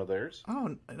think, is one of theirs.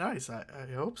 Oh, nice. I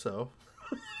hope so.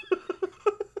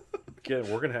 Again,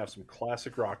 we're gonna have some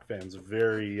classic rock fans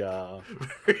very,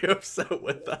 Very upset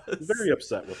with us. very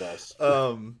upset with us.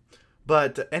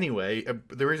 But anyway,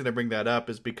 the reason I bring that up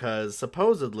is because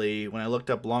supposedly when I looked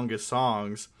up longest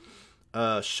songs,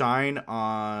 Shine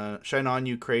on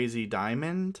You Crazy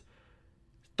Diamond,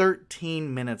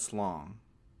 13 minutes long.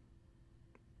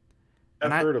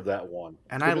 I've heard of that one.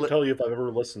 And I couldn't tell you if I've ever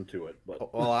listened to it,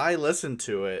 but well, I listened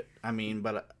to it. I mean,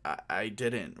 but I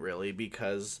didn't really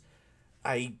because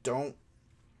I don't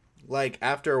like.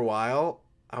 After a while,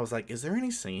 I was like, "Is there any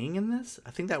singing in this?"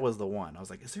 I think that was the one. I was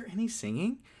like, "Is there any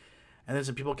singing?" And then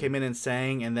some people came in and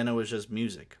sang, and then it was just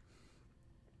music.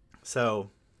 So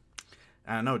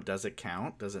I don't know. Does it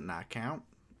count? Does it not count?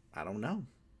 I don't know.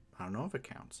 I don't know if it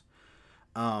counts.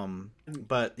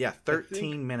 But yeah,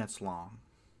 13 minutes long.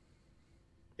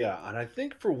 Yeah, and I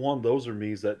think for one, those are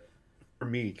me's that for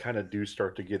me kind of do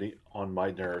start to get on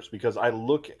my nerves because I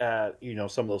look at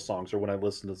some of those songs or when I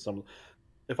listen to some,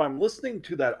 if I'm listening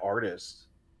to that artist,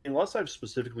 unless I've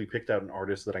specifically picked out an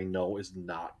artist that I know is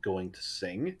not going to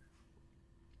sing,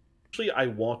 actually I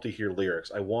want to hear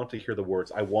lyrics, I want to hear the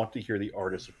words, I want to hear the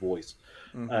artist's voice.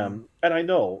 And I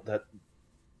know that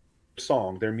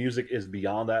their music is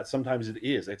beyond that. Sometimes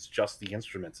it's just the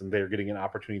instruments and they're getting an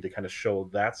opportunity to kind of show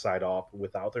that side off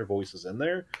without their voices in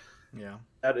there. Yeah,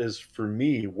 that is for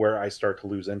me where I start to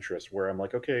lose interest, where I'm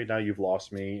like, okay, now you've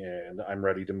lost me and I'm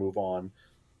ready to move on.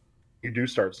 You do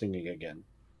start singing again,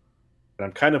 and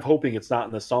I'm kind of hoping it's not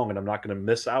in the song and I'm not going to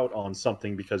miss out on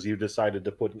something because you decided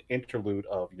to put an interlude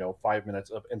of 5 minutes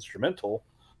of instrumental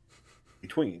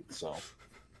between. So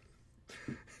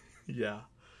yeah.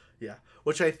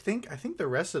 Which I think the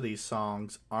rest of these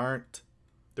songs aren't.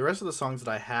 The rest of the songs that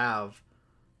I have,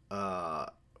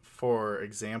 for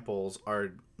examples,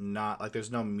 are not like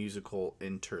there's no musical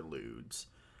interludes.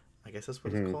 I guess that's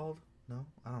what it's called. No,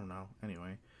 I don't know.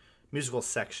 Anyway, musical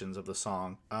sections of the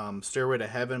song. "Stairway to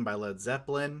Heaven" by Led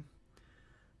Zeppelin.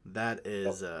 That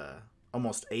is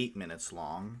almost 8 minutes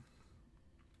long.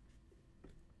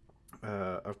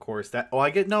 Of course that. Oh, I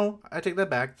take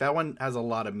that back. That one has a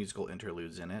lot of musical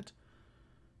interludes in it.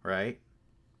 Right?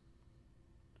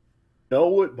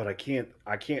 know it, but I can't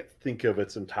think of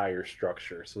its entire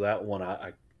structure. So that one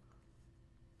I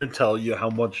And tell you how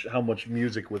much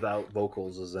music without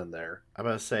vocals is in there. I'm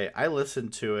about to say I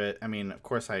listened to it. I mean, of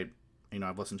course, I've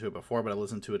listened to it before, but I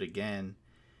listened to it again,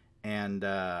 and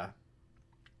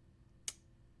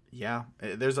yeah,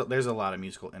 there's a lot of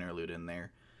musical interlude in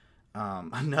there.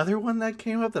 Another one that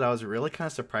came up that I was really kind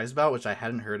of surprised about, which I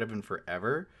hadn't heard of in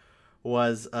forever,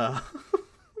 was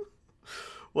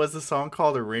was the song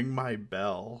called "Ring My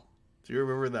Bell." Do you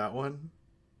remember that one?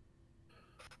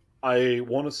 I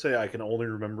want to say I can only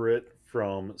remember it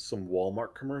from some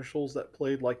Walmart commercials that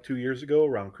played like 2 years ago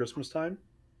around Christmas time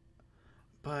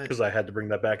But because I had to bring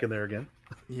that back in there again.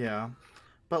 yeah,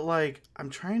 but like I'm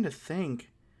trying to think.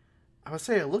 I would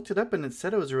say I looked it up and it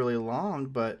said it was really long,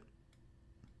 but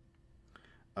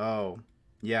oh,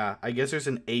 yeah, I guess there's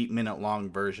an 8 minute long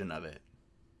version of it.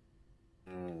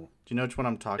 Mm. Do you know which one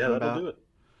I'm Yeah, talking that'll do about? it.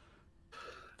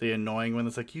 The annoying one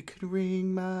that's like, you can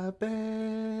ring my bell.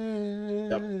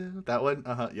 Yep. That one?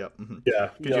 Uh huh, yep. Yeah.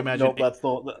 Could you Yep. imagine Nope. That's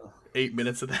the. 8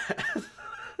 minutes of that?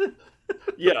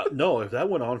 Yeah. No. If that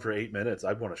went on for 8 minutes,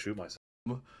 I'd want to shoot myself.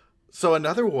 So,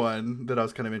 another one that I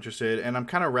was kind of interested, and I'm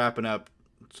kind of wrapping up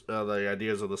the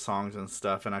ideas of the songs and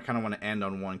stuff, and I kind of want to end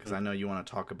on one because I know you want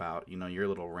to talk about, your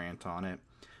little rant on it.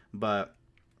 But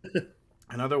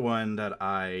another one that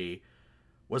I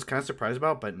was kind of surprised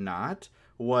about, but not,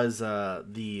 was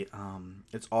the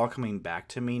 "It's All Coming Back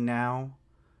to Me Now."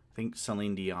 I think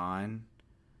Celine Dion.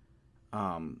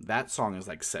 That song is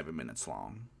like 7 minutes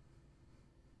long.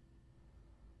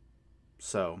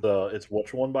 So, It's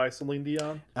which one by Celine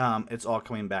Dion? "It's All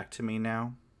Coming Back to Me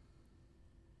Now."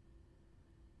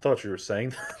 Thought you were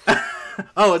saying.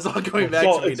 Oh, it's all coming back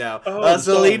to me It's now. oh the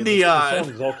song. Celine The Dion.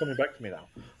 song is all coming back to me now.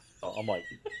 Oh, I'm like,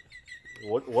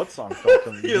 what song's all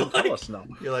coming? You didn't tell us now.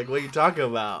 You're like, what are you talking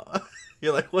about?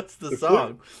 You're like, what's the So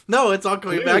song? No, it's all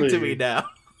coming back to me clearly, now.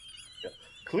 yeah,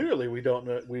 clearly we don't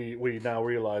know. We now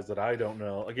realize that I don't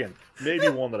know. Again, maybe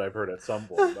one that I've heard at some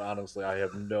point, but honestly, I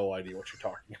have no idea what you're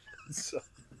talking about. So,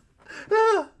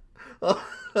 Well,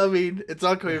 I mean, it's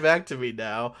all coming back to me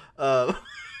now. I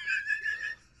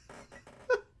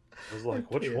was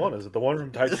like, which Yeah. one is it? The one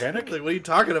from Titanic? Like, what are you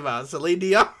talking about? Celine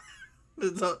Dion?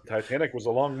 Titanic was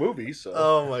a long movie, so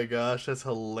Oh my gosh, that's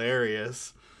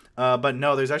hilarious. But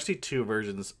no, there's actually two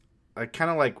versions. I kind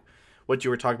of like what you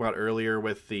were talking about earlier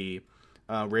with the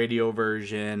radio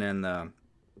version and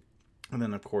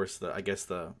then of course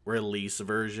the release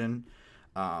version.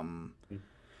 Um,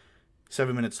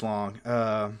 7 minutes long.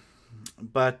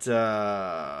 But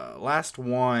last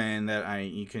one that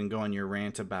you can go on your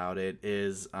rant about it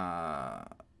is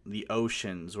the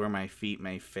oceans where my feet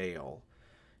may fail.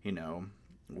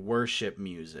 Worship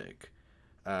music.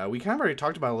 We kind of already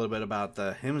talked about a little bit about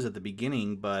the hymns at the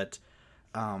beginning, but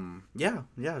yeah.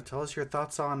 Tell us your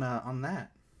thoughts on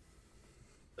that.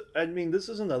 I mean, this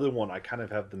is another one I kind of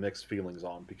have the mixed feelings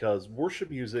on because worship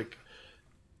music.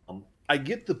 I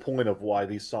get the point of why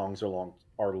these songs are long.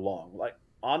 Are long. Like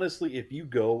honestly, if you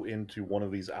go into one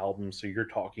of these albums, so you're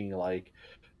talking like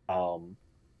um,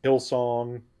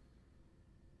 Hillsong,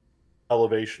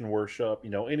 Elevation Worship,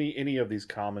 any of these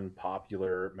common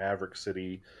popular Maverick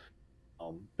City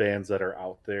bands that are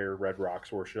out there, Red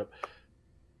Rocks Worship.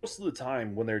 Most of the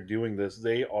time when they're doing this,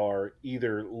 they are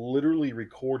either literally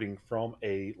recording from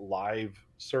a live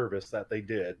service that they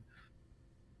did,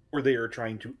 or they are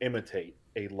trying to imitate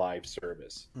a live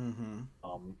service. Mm-hmm.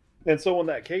 And so, in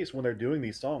that case, when they're doing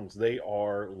these songs, they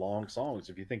are long songs.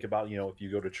 If you think about, if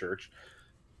you go to church,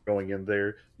 going in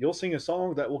there, you'll sing a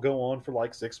song that will go on for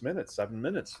like 6 minutes, 7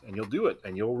 minutes, and you'll do it,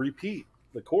 and you'll repeat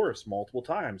the chorus multiple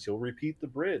times. You'll repeat the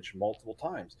bridge multiple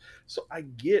times. So I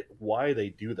get why they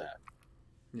do that.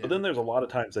 Yeah. But then there's a lot of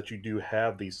times that you do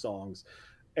have these songs,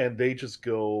 and they just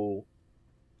go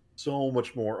so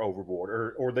much more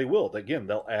overboard, or they will. Again,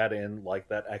 they'll add in like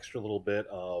that extra little bit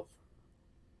of,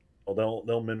 well,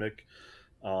 they'll mimic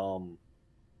um,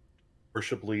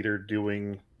 worship leader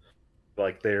doing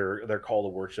like their call to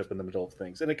worship in the middle of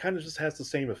things, and it kind of just has the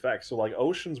same effect. So like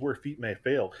oceans where feet may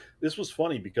fail, this was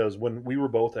funny because when we were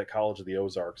both at College of the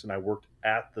Ozarks and I worked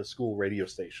at the school radio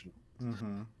station,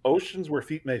 Mm-hmm. oceans where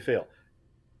feet may fail,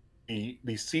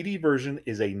 the CD version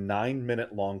is a 9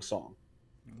 minute long song.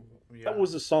 Yeah. That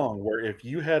was a song where if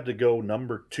you had to go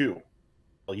number two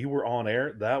while you were on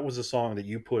air, that was a song that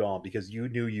you put on because you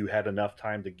knew you had enough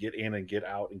time to get in and get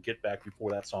out and get back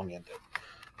before that song ended.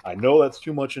 I know that's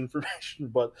too much information,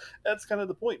 but that's kind of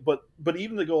the point. But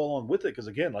even to go along with it, because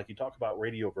again, like you talk about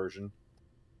radio version,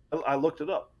 I looked it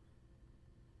up.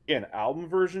 Again, album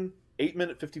version, 8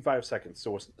 minute 55 seconds,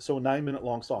 so a 9 minute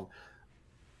long song.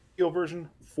 Radio version,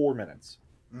 4 minutes.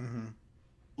 Mm-hmm.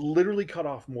 Literally cut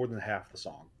off more than half the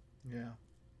song. Yeah.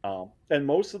 And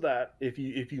most of that, if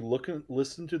you look and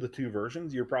listen to the two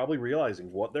versions, you're probably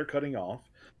realizing what they're cutting off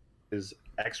is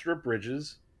extra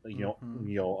bridges,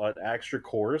 Mm-hmm. an extra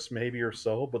chorus maybe or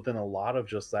so, but then a lot of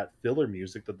just that filler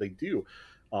music that they do.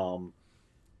 Um,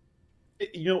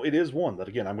 it is one that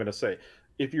again I'm going to say,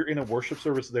 if you're in a worship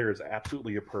service, there is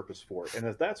absolutely a purpose for it, and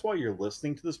if that's why you're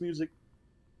listening to this music,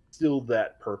 still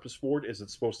that purpose for it is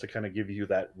it's supposed to kind of give you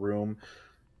that room.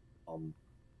 Um,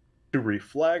 to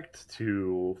reflect,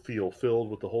 to feel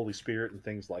filled with the Holy Spirit and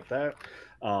things like that.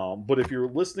 But if you're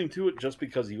listening to it just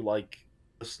because you like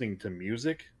listening to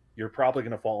music, you're probably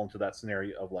going to fall into that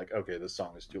scenario of like, okay, this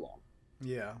song is too long.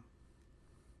 Yeah.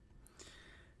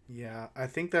 Yeah, I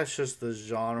think that's just the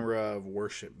genre of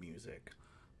worship music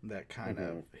that kind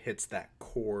of Hmm. hits that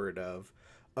chord of,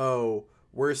 oh,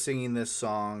 we're singing this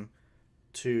song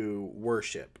to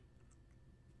worship,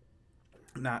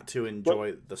 not to But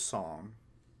enjoy the song.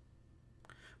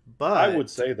 I would But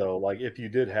say though, like if you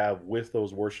did have with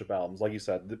those worship albums, like you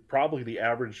said, probably the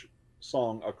average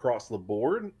song across the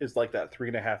board is like that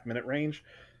 3.5 minute range.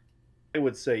 I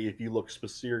would say if you look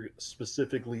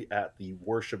specifically at the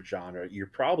worship genre, you're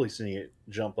probably seeing it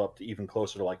jump up to even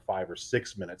closer to like 5 or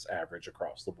 6 minutes average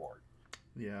across the board.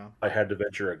 yeah, I had to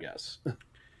venture a guess.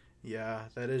 yeah,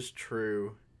 that is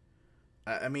true.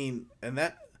 I mean, and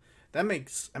that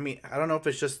makes. I mean, I don't know if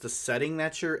it's just the setting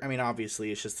that you're. I mean,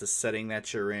 obviously, it's just the setting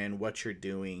that you're in, what you're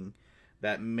doing,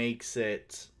 that makes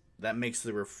it. That makes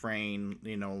the refrain,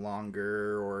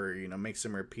 longer, or makes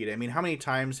them repeat it. I mean, how many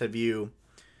times have you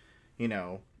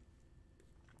know,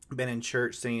 been in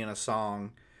church singing a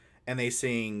song, and they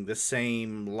sing the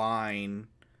same line,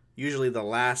 usually the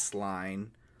last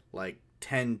line, like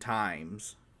 10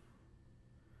 times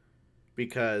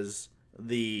because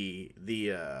the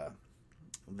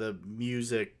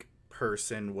music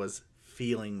person was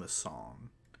feeling the song.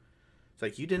 It's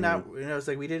like you did Mhm. not. It's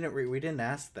like we didn't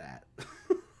ask that.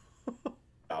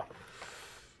 Yeah.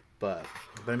 But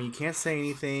I mean, you can't say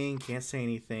anything. Can't say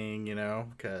anything.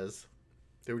 Because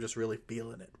they were just really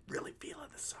feeling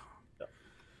the song.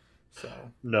 So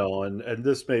No, and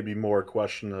this may be more a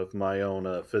question of my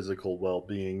own physical well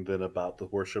being than about the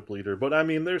worship leader. But I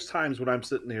mean, there's times when I'm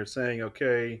sitting here saying,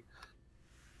 "Okay,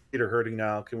 feet are hurting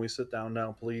now. Can we sit down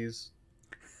now, please?"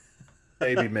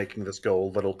 Maybe making this go a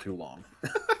little too long.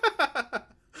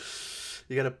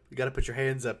 you gotta put your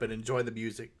hands up and enjoy the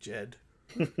music, Jed.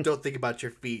 Don't think about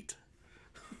your feet.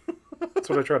 That's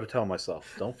what I try to tell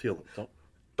myself. Don't feel it.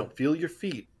 Don't feel your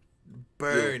feet. Feel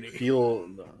Bernie. feel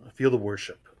feel the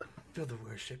worship. Feel the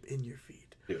worship in your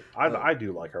feet. Dude, Oh, I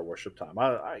do like our worship time.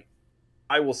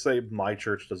 I will say my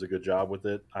church does a good job with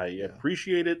it. I yeah.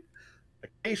 appreciate it.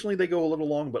 Occasionally they go a little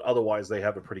long, but otherwise they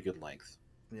have a pretty good length.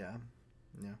 Yeah.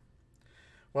 Yeah.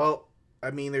 Well,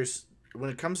 I mean, there's when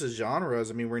it comes to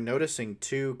genres, I mean, we're noticing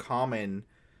two common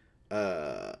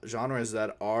genres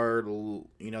that are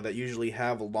that usually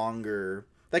have longer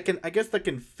that can I guess that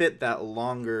can fit that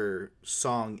longer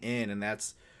song in, and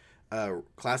that's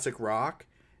classic rock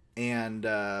and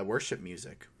worship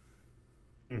music.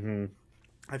 Hmm.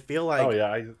 I feel Oh like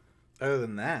yeah, other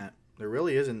than that, there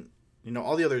really isn't.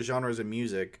 All the other genres of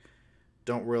music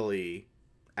don't really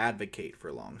advocate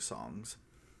for long songs.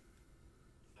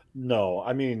 no,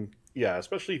 I mean, yeah,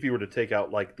 especially if you were to take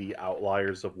out like the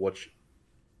outliers of which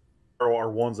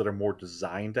are ones that are more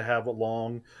designed to have a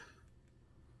long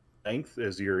length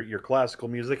is your classical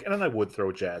music, and then I would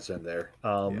throw jazz in there.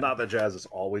 Yeah. Not that jazz is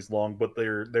always long, but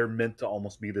they're meant to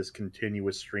almost be this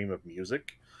continuous stream of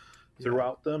music Yeah.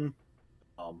 throughout them.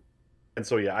 Um, and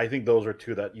so yeah, I think those are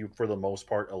two that you for the most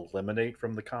part eliminate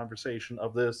from the conversation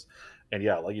of this. And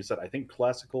yeah, like you said, I think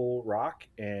classical rock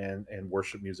and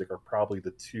worship music are probably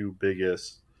the two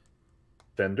biggest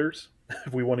vendors,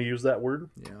 if we want to use that word,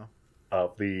 Yeah.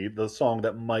 of the song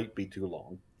that might be too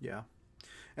long. Yeah.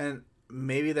 And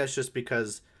maybe that's just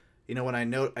because when I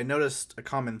noticed a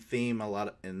common theme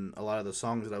in a lot of the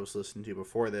songs that I was listening to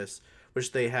before this,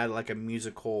 which they had like a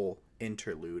musical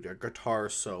interlude, a guitar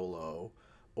solo,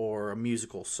 or a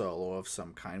musical solo of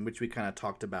some kind, which we kind of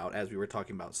talked about as we were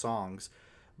talking about songs.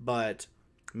 But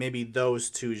maybe those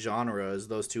two genres,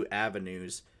 those two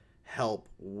avenues, help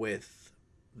with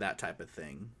that type of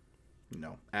thing.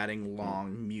 Adding Mm.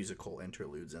 long musical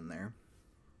interludes in there.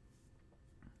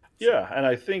 So Yeah, and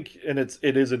I think, and it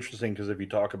is interesting because if you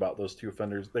talk about those two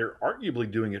offenders, they're arguably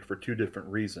doing it for two different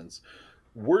reasons.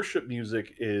 Worship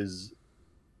music is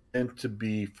meant to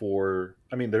be for,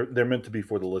 I mean, they're meant to be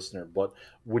for the listener, but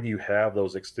when you have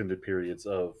those extended periods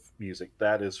of music,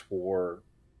 that is for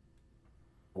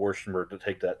worshiper to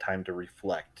take that time to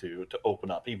reflect, to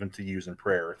open up, even to use in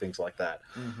prayer or things like that.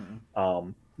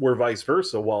 mm-hmm. Where vice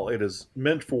versa, while it is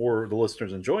meant for the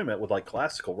listener's enjoyment with like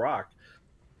classical rock,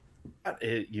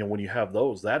 when you have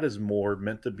those, that is more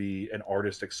meant to be an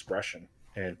artist expression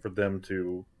and for them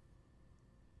to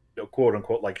quote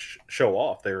unquote like show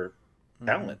off their Mm-hmm.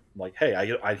 talent. Like, hey,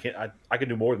 I can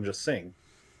do more than just sing.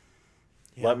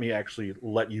 Yeah. Let me actually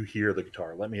let you hear the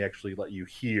guitar. Let me actually let you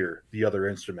hear the other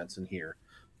instruments in here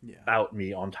Yeah. without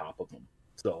me on top of them.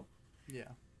 So, Yeah.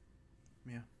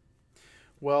 Yeah.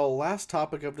 Well, last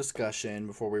topic of discussion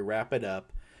before we wrap it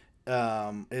up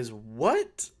is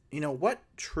what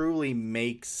truly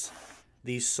makes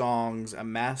these songs a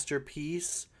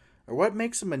masterpiece, or what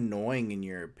makes them annoying in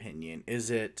your opinion?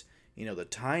 Is it the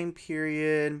time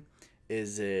period?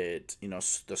 Is it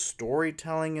the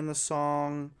storytelling in the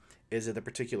song? Is it the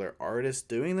particular artist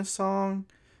doing the song?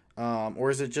 Or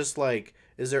is it just like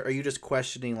are you just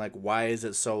questioning like why is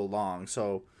it so long?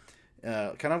 So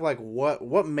kind of like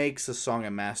what makes a song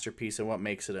a masterpiece and what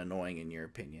makes it annoying in your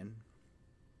opinion?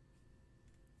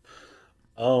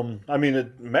 I mean, a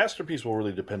masterpiece will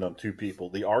really depend on two people.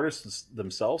 The artists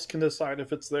themselves can decide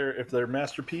if their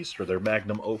masterpiece or their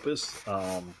magnum opus.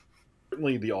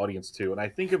 Certainly the audience too. And I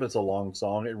think if it's a long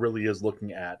song, it really is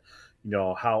looking at,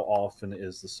 how often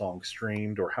is the song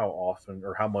streamed, or how often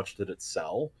or how much did it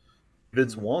sell. If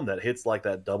it's Hmm. one that hits like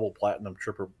that double platinum,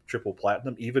 triple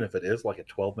platinum, even if it is like a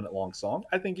 12-minute long song,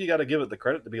 I think you got to give it the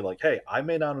credit to be like, hey, I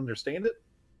may not understand it,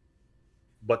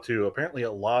 but to apparently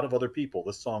a lot of other people,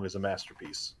 this song is a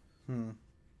masterpiece. Hmm.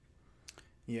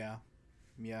 Yeah.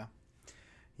 Yeah.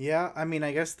 Yeah. I mean,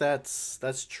 I guess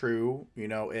that's true.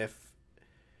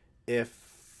 If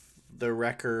the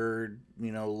record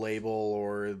label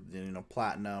or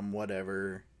platinum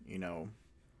whatever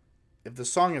if the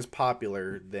song is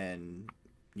popular, then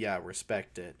yeah,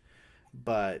 respect it.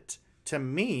 But to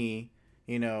me,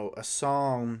 a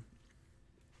song,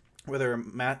 whether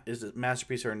is a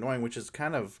masterpiece or annoying, which is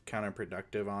kind of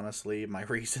counterproductive, honestly, my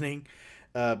reasoning,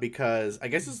 because I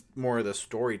guess it's more the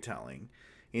storytelling.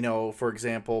 For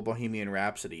example, Bohemian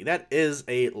Rhapsody. That is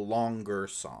a longer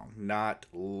song, not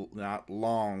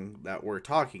long that we're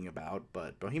talking about,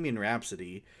 but Bohemian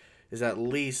Rhapsody is at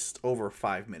least over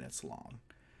 5 minutes long.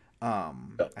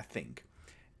 I think,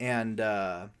 and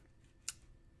that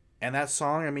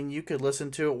song, I mean, you could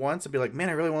listen to it once and be like, man,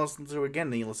 I really want to listen to it again.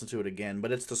 And then you listen to it again.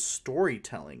 But it's the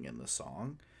storytelling in the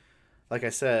song. Like I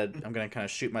said, I'm going to kind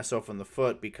of shoot myself in the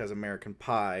foot because American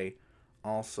Pie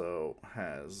also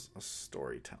has a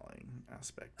storytelling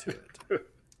aspect to it.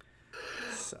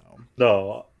 So,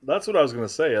 No, that's what I was going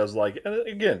to say. I was like, and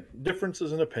again,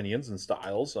 differences in opinions and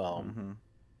styles. mm-hmm,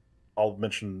 I'll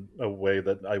mention a way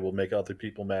that I will make other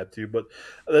people mad too, but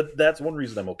that's one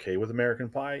reason I'm okay with American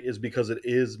Pie is because it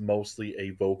is mostly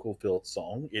a vocal filled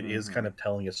song. It is kind mm-hmm, of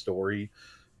telling a story.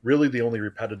 Really, the only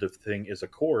repetitive thing is a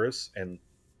chorus, and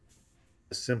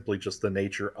simply just the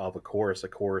nature of a chorus. A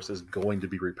chorus is going to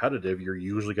be repetitive. You're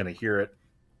usually going to hear it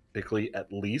typically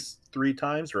at least 3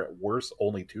 times, or at worst,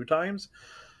 only 2 times.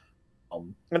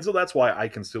 And so that's why I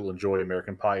can still enjoy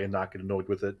American Pie and not get annoyed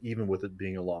with it, even with it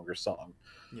being a longer song.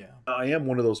 yeah, I am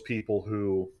one of those people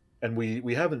who, and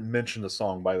we haven't mentioned a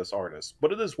song by this artist,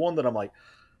 but it is one that I'm like,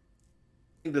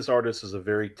 I think this artist is a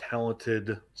very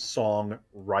talented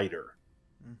songwriter.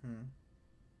 mm-hmm.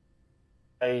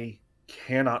 I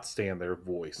cannot stand their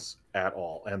voice at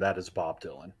all, and that is Bob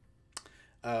Dylan.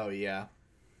 Oh, yeah.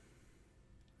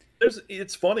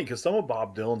 It's funny because some of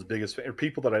Bob Dylan's biggest or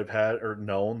people that I've had or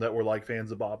known that were like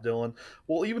fans of Bob Dylan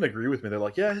will even agree with me. They're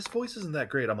like, "Yeah, his voice isn't that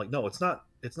great." I'm like, "No, it's not.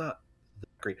 It's not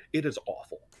that great. It is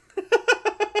awful.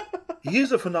 He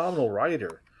is a phenomenal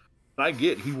writer. I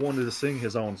get he wanted to sing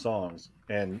his own songs,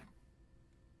 and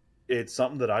it's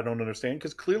something that I don't understand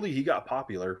because clearly he got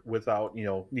popular without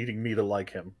needing me to like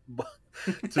him. But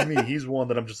to me, he's one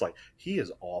that I'm just like he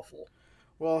is awful.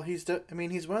 Well, I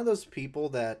mean, he's one of those people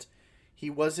that he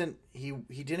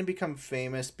didn't become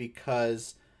famous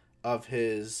because of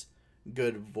his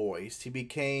good voice. He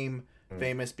became Mm.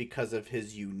 famous because of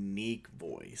his unique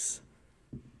voice.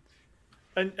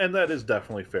 And that is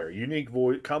definitely fair. Unique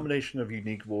voice, combination of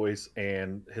unique voice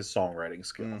and his songwriting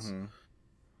skills. Mm-hmm.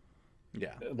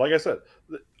 Yeah. Like I said,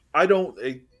 I don't.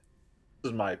 This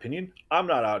is my opinion. I'm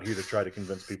not out here to try to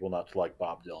convince people not to like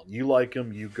Bob Dylan. You like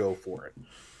him, you go for it.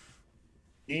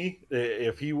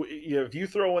 If you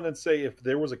throw in and say if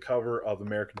there was a cover of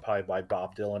American Pie by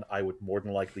Bob Dylan, I would more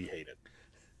than likely hate it,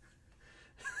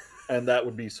 and that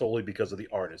would be solely because of the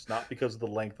artist, not because of the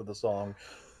length of the song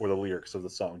or the lyrics of the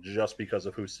song, just because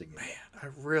of who's singing it. I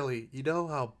really,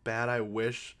 how bad I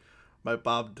wish my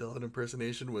Bob Dylan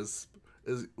impersonation was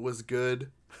was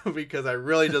good because I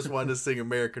really just wanted to sing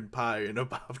American Pie in a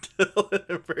Bob Dylan Would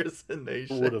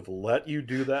impersonation. have let you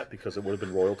do that because it would have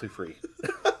been royalty free.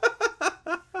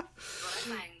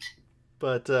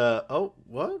 But oh,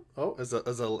 what? Oh,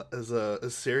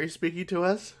 is Siri speaking to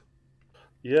us?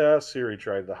 Yeah, Siri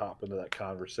tried to hop into that Hey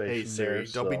conversation there, Siri,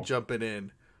 don't be so jumping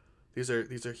in. These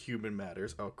are human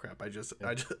matters. Oh crap!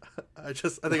 yeah. I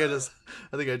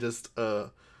think I just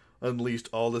unleashed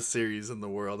all the Siris in the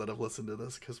world that have listened to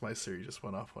this because my Siri just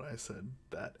went off when I said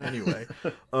that. Anyway,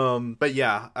 but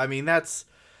yeah, I mean that's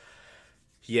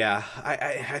yeah.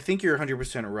 I think you're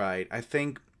 100% right. I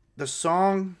think the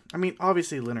song. I mean,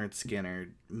 obviously Leonard Skinner,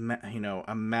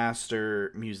 a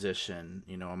master musician,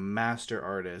 a master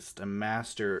artist, a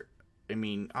master. I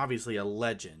mean, obviously a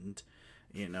legend,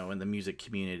 in the music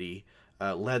community.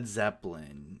 Led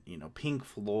Zeppelin, Pink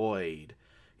Floyd,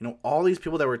 all these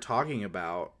people that we're talking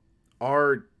about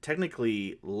are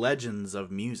technically legends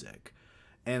of music.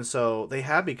 And so they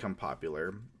have become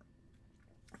popular.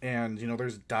 And,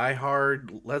 there's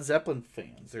diehard Led Zeppelin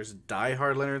fans, there's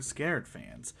diehard Leonard Skinner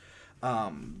fans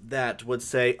that would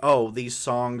say, oh, these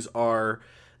songs are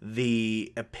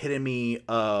the epitome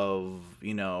of,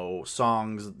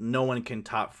 songs no one can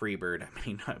top Freebird. I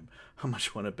mean, how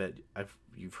much want to bet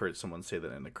you've heard someone say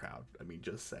that in the crowd. I mean,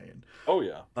 just saying. Oh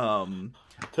yeah. Um,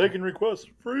 Taking requests.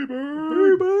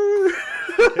 Freebird!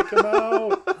 Freebird! Kick him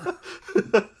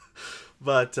out!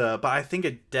 But I think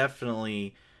it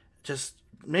definitely just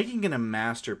making it a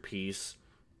masterpiece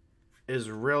is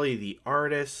really the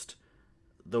artist,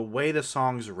 the way the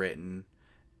song's written,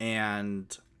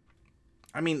 and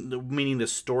I mean, meaning the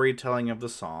storytelling of the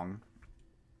song.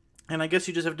 And I guess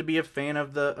you just have to be a fan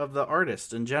of the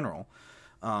artist in general.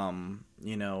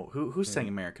 Who sang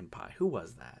American Pie? Who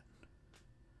was that?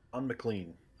 On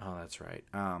McLean. Oh, that's right.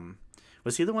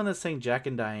 Was he the one that sang Jack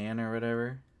and Diane or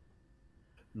whatever?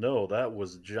 No, that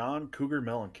was John Cougar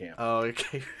Mellencamp. Oh,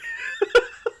 okay.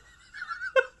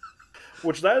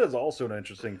 Which that is also an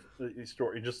interesting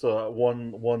story. Just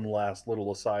one last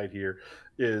little aside here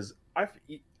is I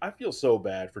feel so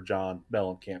bad for John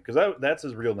Mellencamp because that's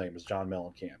his real name is John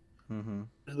Mellencamp. Mm-hmm.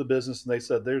 To the business and they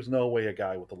said there's no way a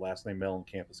guy with the last name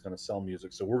Mellencamp is going to sell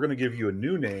music, so we're going to give you a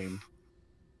new name,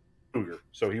 Cougar.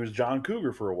 So he was John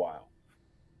Cougar for a while.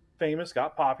 Famous,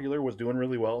 got popular, was doing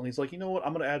really well, and he's like, you know what,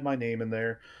 I'm going to add my name in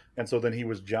there. And so then he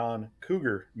was John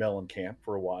Cougar Mellencamp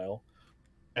for a while.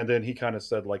 And then he kind of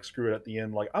said, like, screw it at the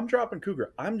end, like, I'm dropping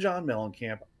Cougar. I'm John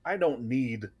Mellencamp. I don't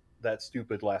need that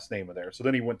stupid last name in there. So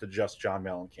then he went to just John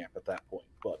Mellencamp at that point.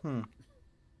 But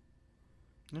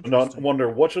I wonder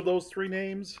which of those three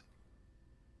names,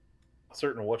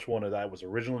 certain which one of that was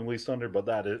originally released under, but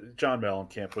that is, John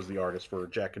Mellencamp was the artist for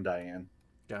Jack and Diane.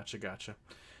 Gotcha.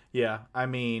 Yeah, I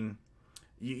mean,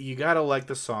 you gotta like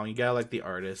the song, you gotta like the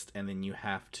artist, and then you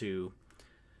have to,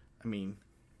 I mean,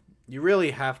 you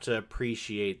really have to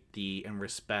appreciate and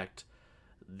respect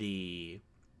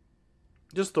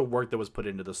just the work that was put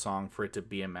into the song for it to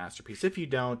be a masterpiece. If you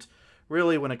don't,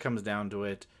 really, when it comes down to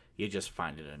it, you just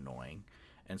find it annoying.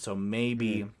 And so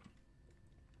maybe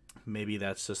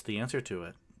that's just the answer to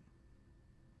it.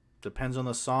 Depends on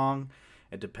the song.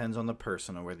 It depends on the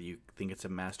person on whether you think it's a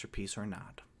masterpiece or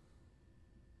not.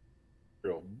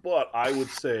 But I would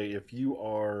say if you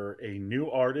are a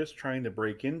new artist trying to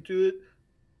break into it,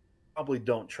 probably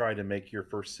don't try to make your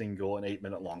first single an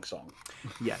 8-minute long song.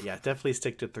 Yeah, definitely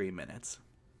stick to 3 minutes.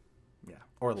 Yeah,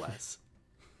 or less.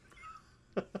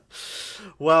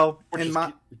 Well, or just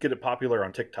get it popular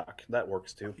on TikTok. That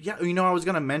works too. Yeah, I was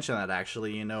gonna mention that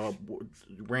actually.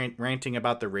 Ranting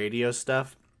about the radio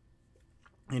stuff.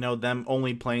 Them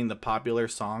only playing the popular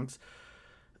songs.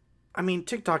 I mean,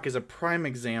 TikTok is a prime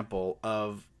example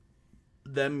of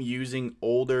them using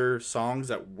older songs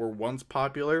that were once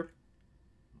popular,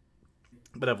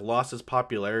 but have lost its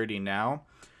popularity now,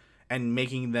 and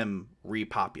making them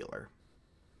repopular.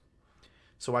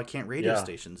 So why can't radio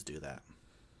stations do that?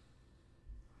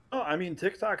 Oh, I mean,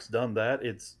 TikTok's done that.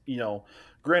 It's,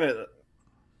 granted,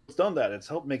 it's done that. It's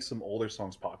helped make some older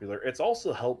songs popular. It's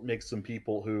also helped make some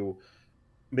people who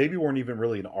maybe weren't even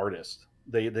really an artist.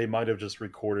 They might have just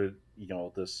recorded,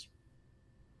 this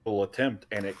little attempt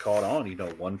and it caught on.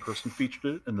 One person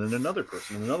featured it and then another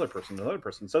person and another person and another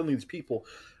person. Suddenly these people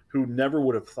who never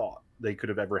would have thought they could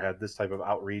have ever had this type of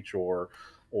outreach or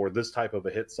this type of a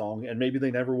hit song, and maybe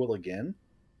they never will again.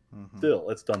 Mm-hmm. Still,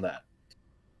 it's done that.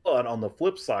 But on the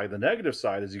flip side, the negative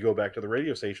side is you go back to the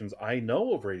radio stations. I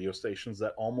know of radio stations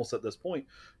that almost at this point,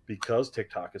 because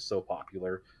TikTok is so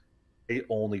popular, they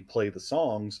only play the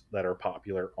songs that are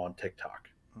popular on TikTok.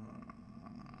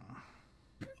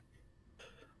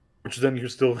 Which then you're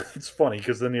still, it's funny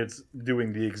because then it's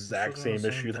doing the exact Still doing same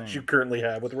the same issue thing. that you currently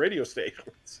have with radio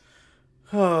stations.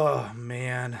 Oh,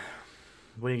 man.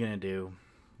 What are you going to do?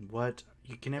 What?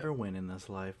 You can never win in this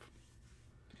life.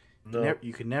 No.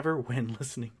 You can never win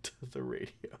listening to the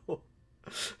radio.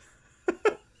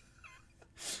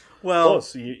 Well,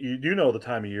 Plus, you do know the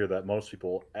time of year that most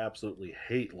people absolutely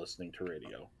hate listening to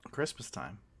radio. Christmas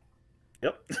time.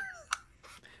 Yep.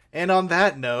 And on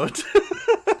that note,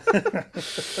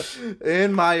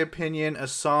 in my opinion, a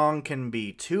song can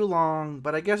be too long,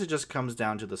 but I guess it just comes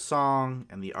down to the song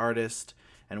and the artist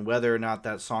and whether or not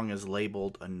that song is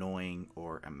labeled annoying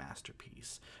or a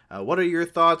masterpiece. What are your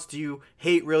thoughts? Do you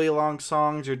hate really long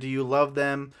songs, or do you love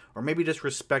them, or maybe just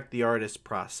respect the artist's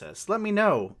process? Let me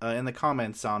know in the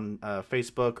comments on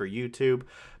Facebook or YouTube.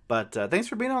 But thanks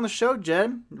for being on the show,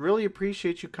 Jed. Really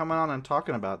appreciate you coming on and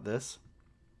talking about this.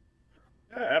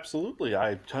 Yeah, absolutely.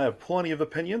 I have plenty of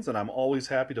opinions, and I'm always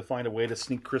happy to find a way to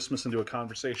sneak Christmas into a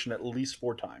conversation at least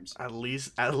 4 times. At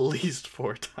least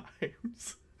 4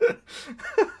 times.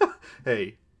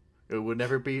 Hey, it would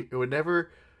never be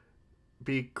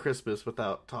Christmas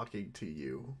without talking to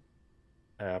you.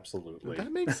 Absolutely. Did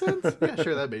that make sense? Yeah,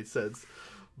 sure, that made sense.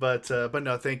 But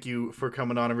no, thank you for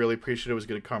coming on. I really appreciate it. It was a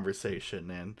good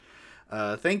conversation,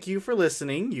 and thank you for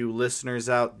listening, you listeners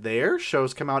out there.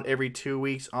 Shows come out every 2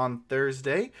 weeks on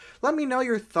Thursday. Let me know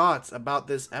your thoughts about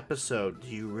this episode. Do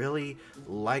you really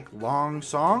like long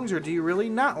songs, or do you really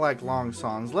not like long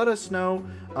songs? Let us know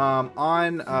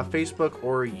on Facebook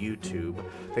or YouTube.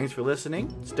 Thanks for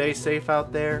listening. Stay safe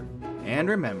out there, and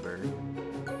remember,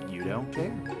 you don't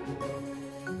care.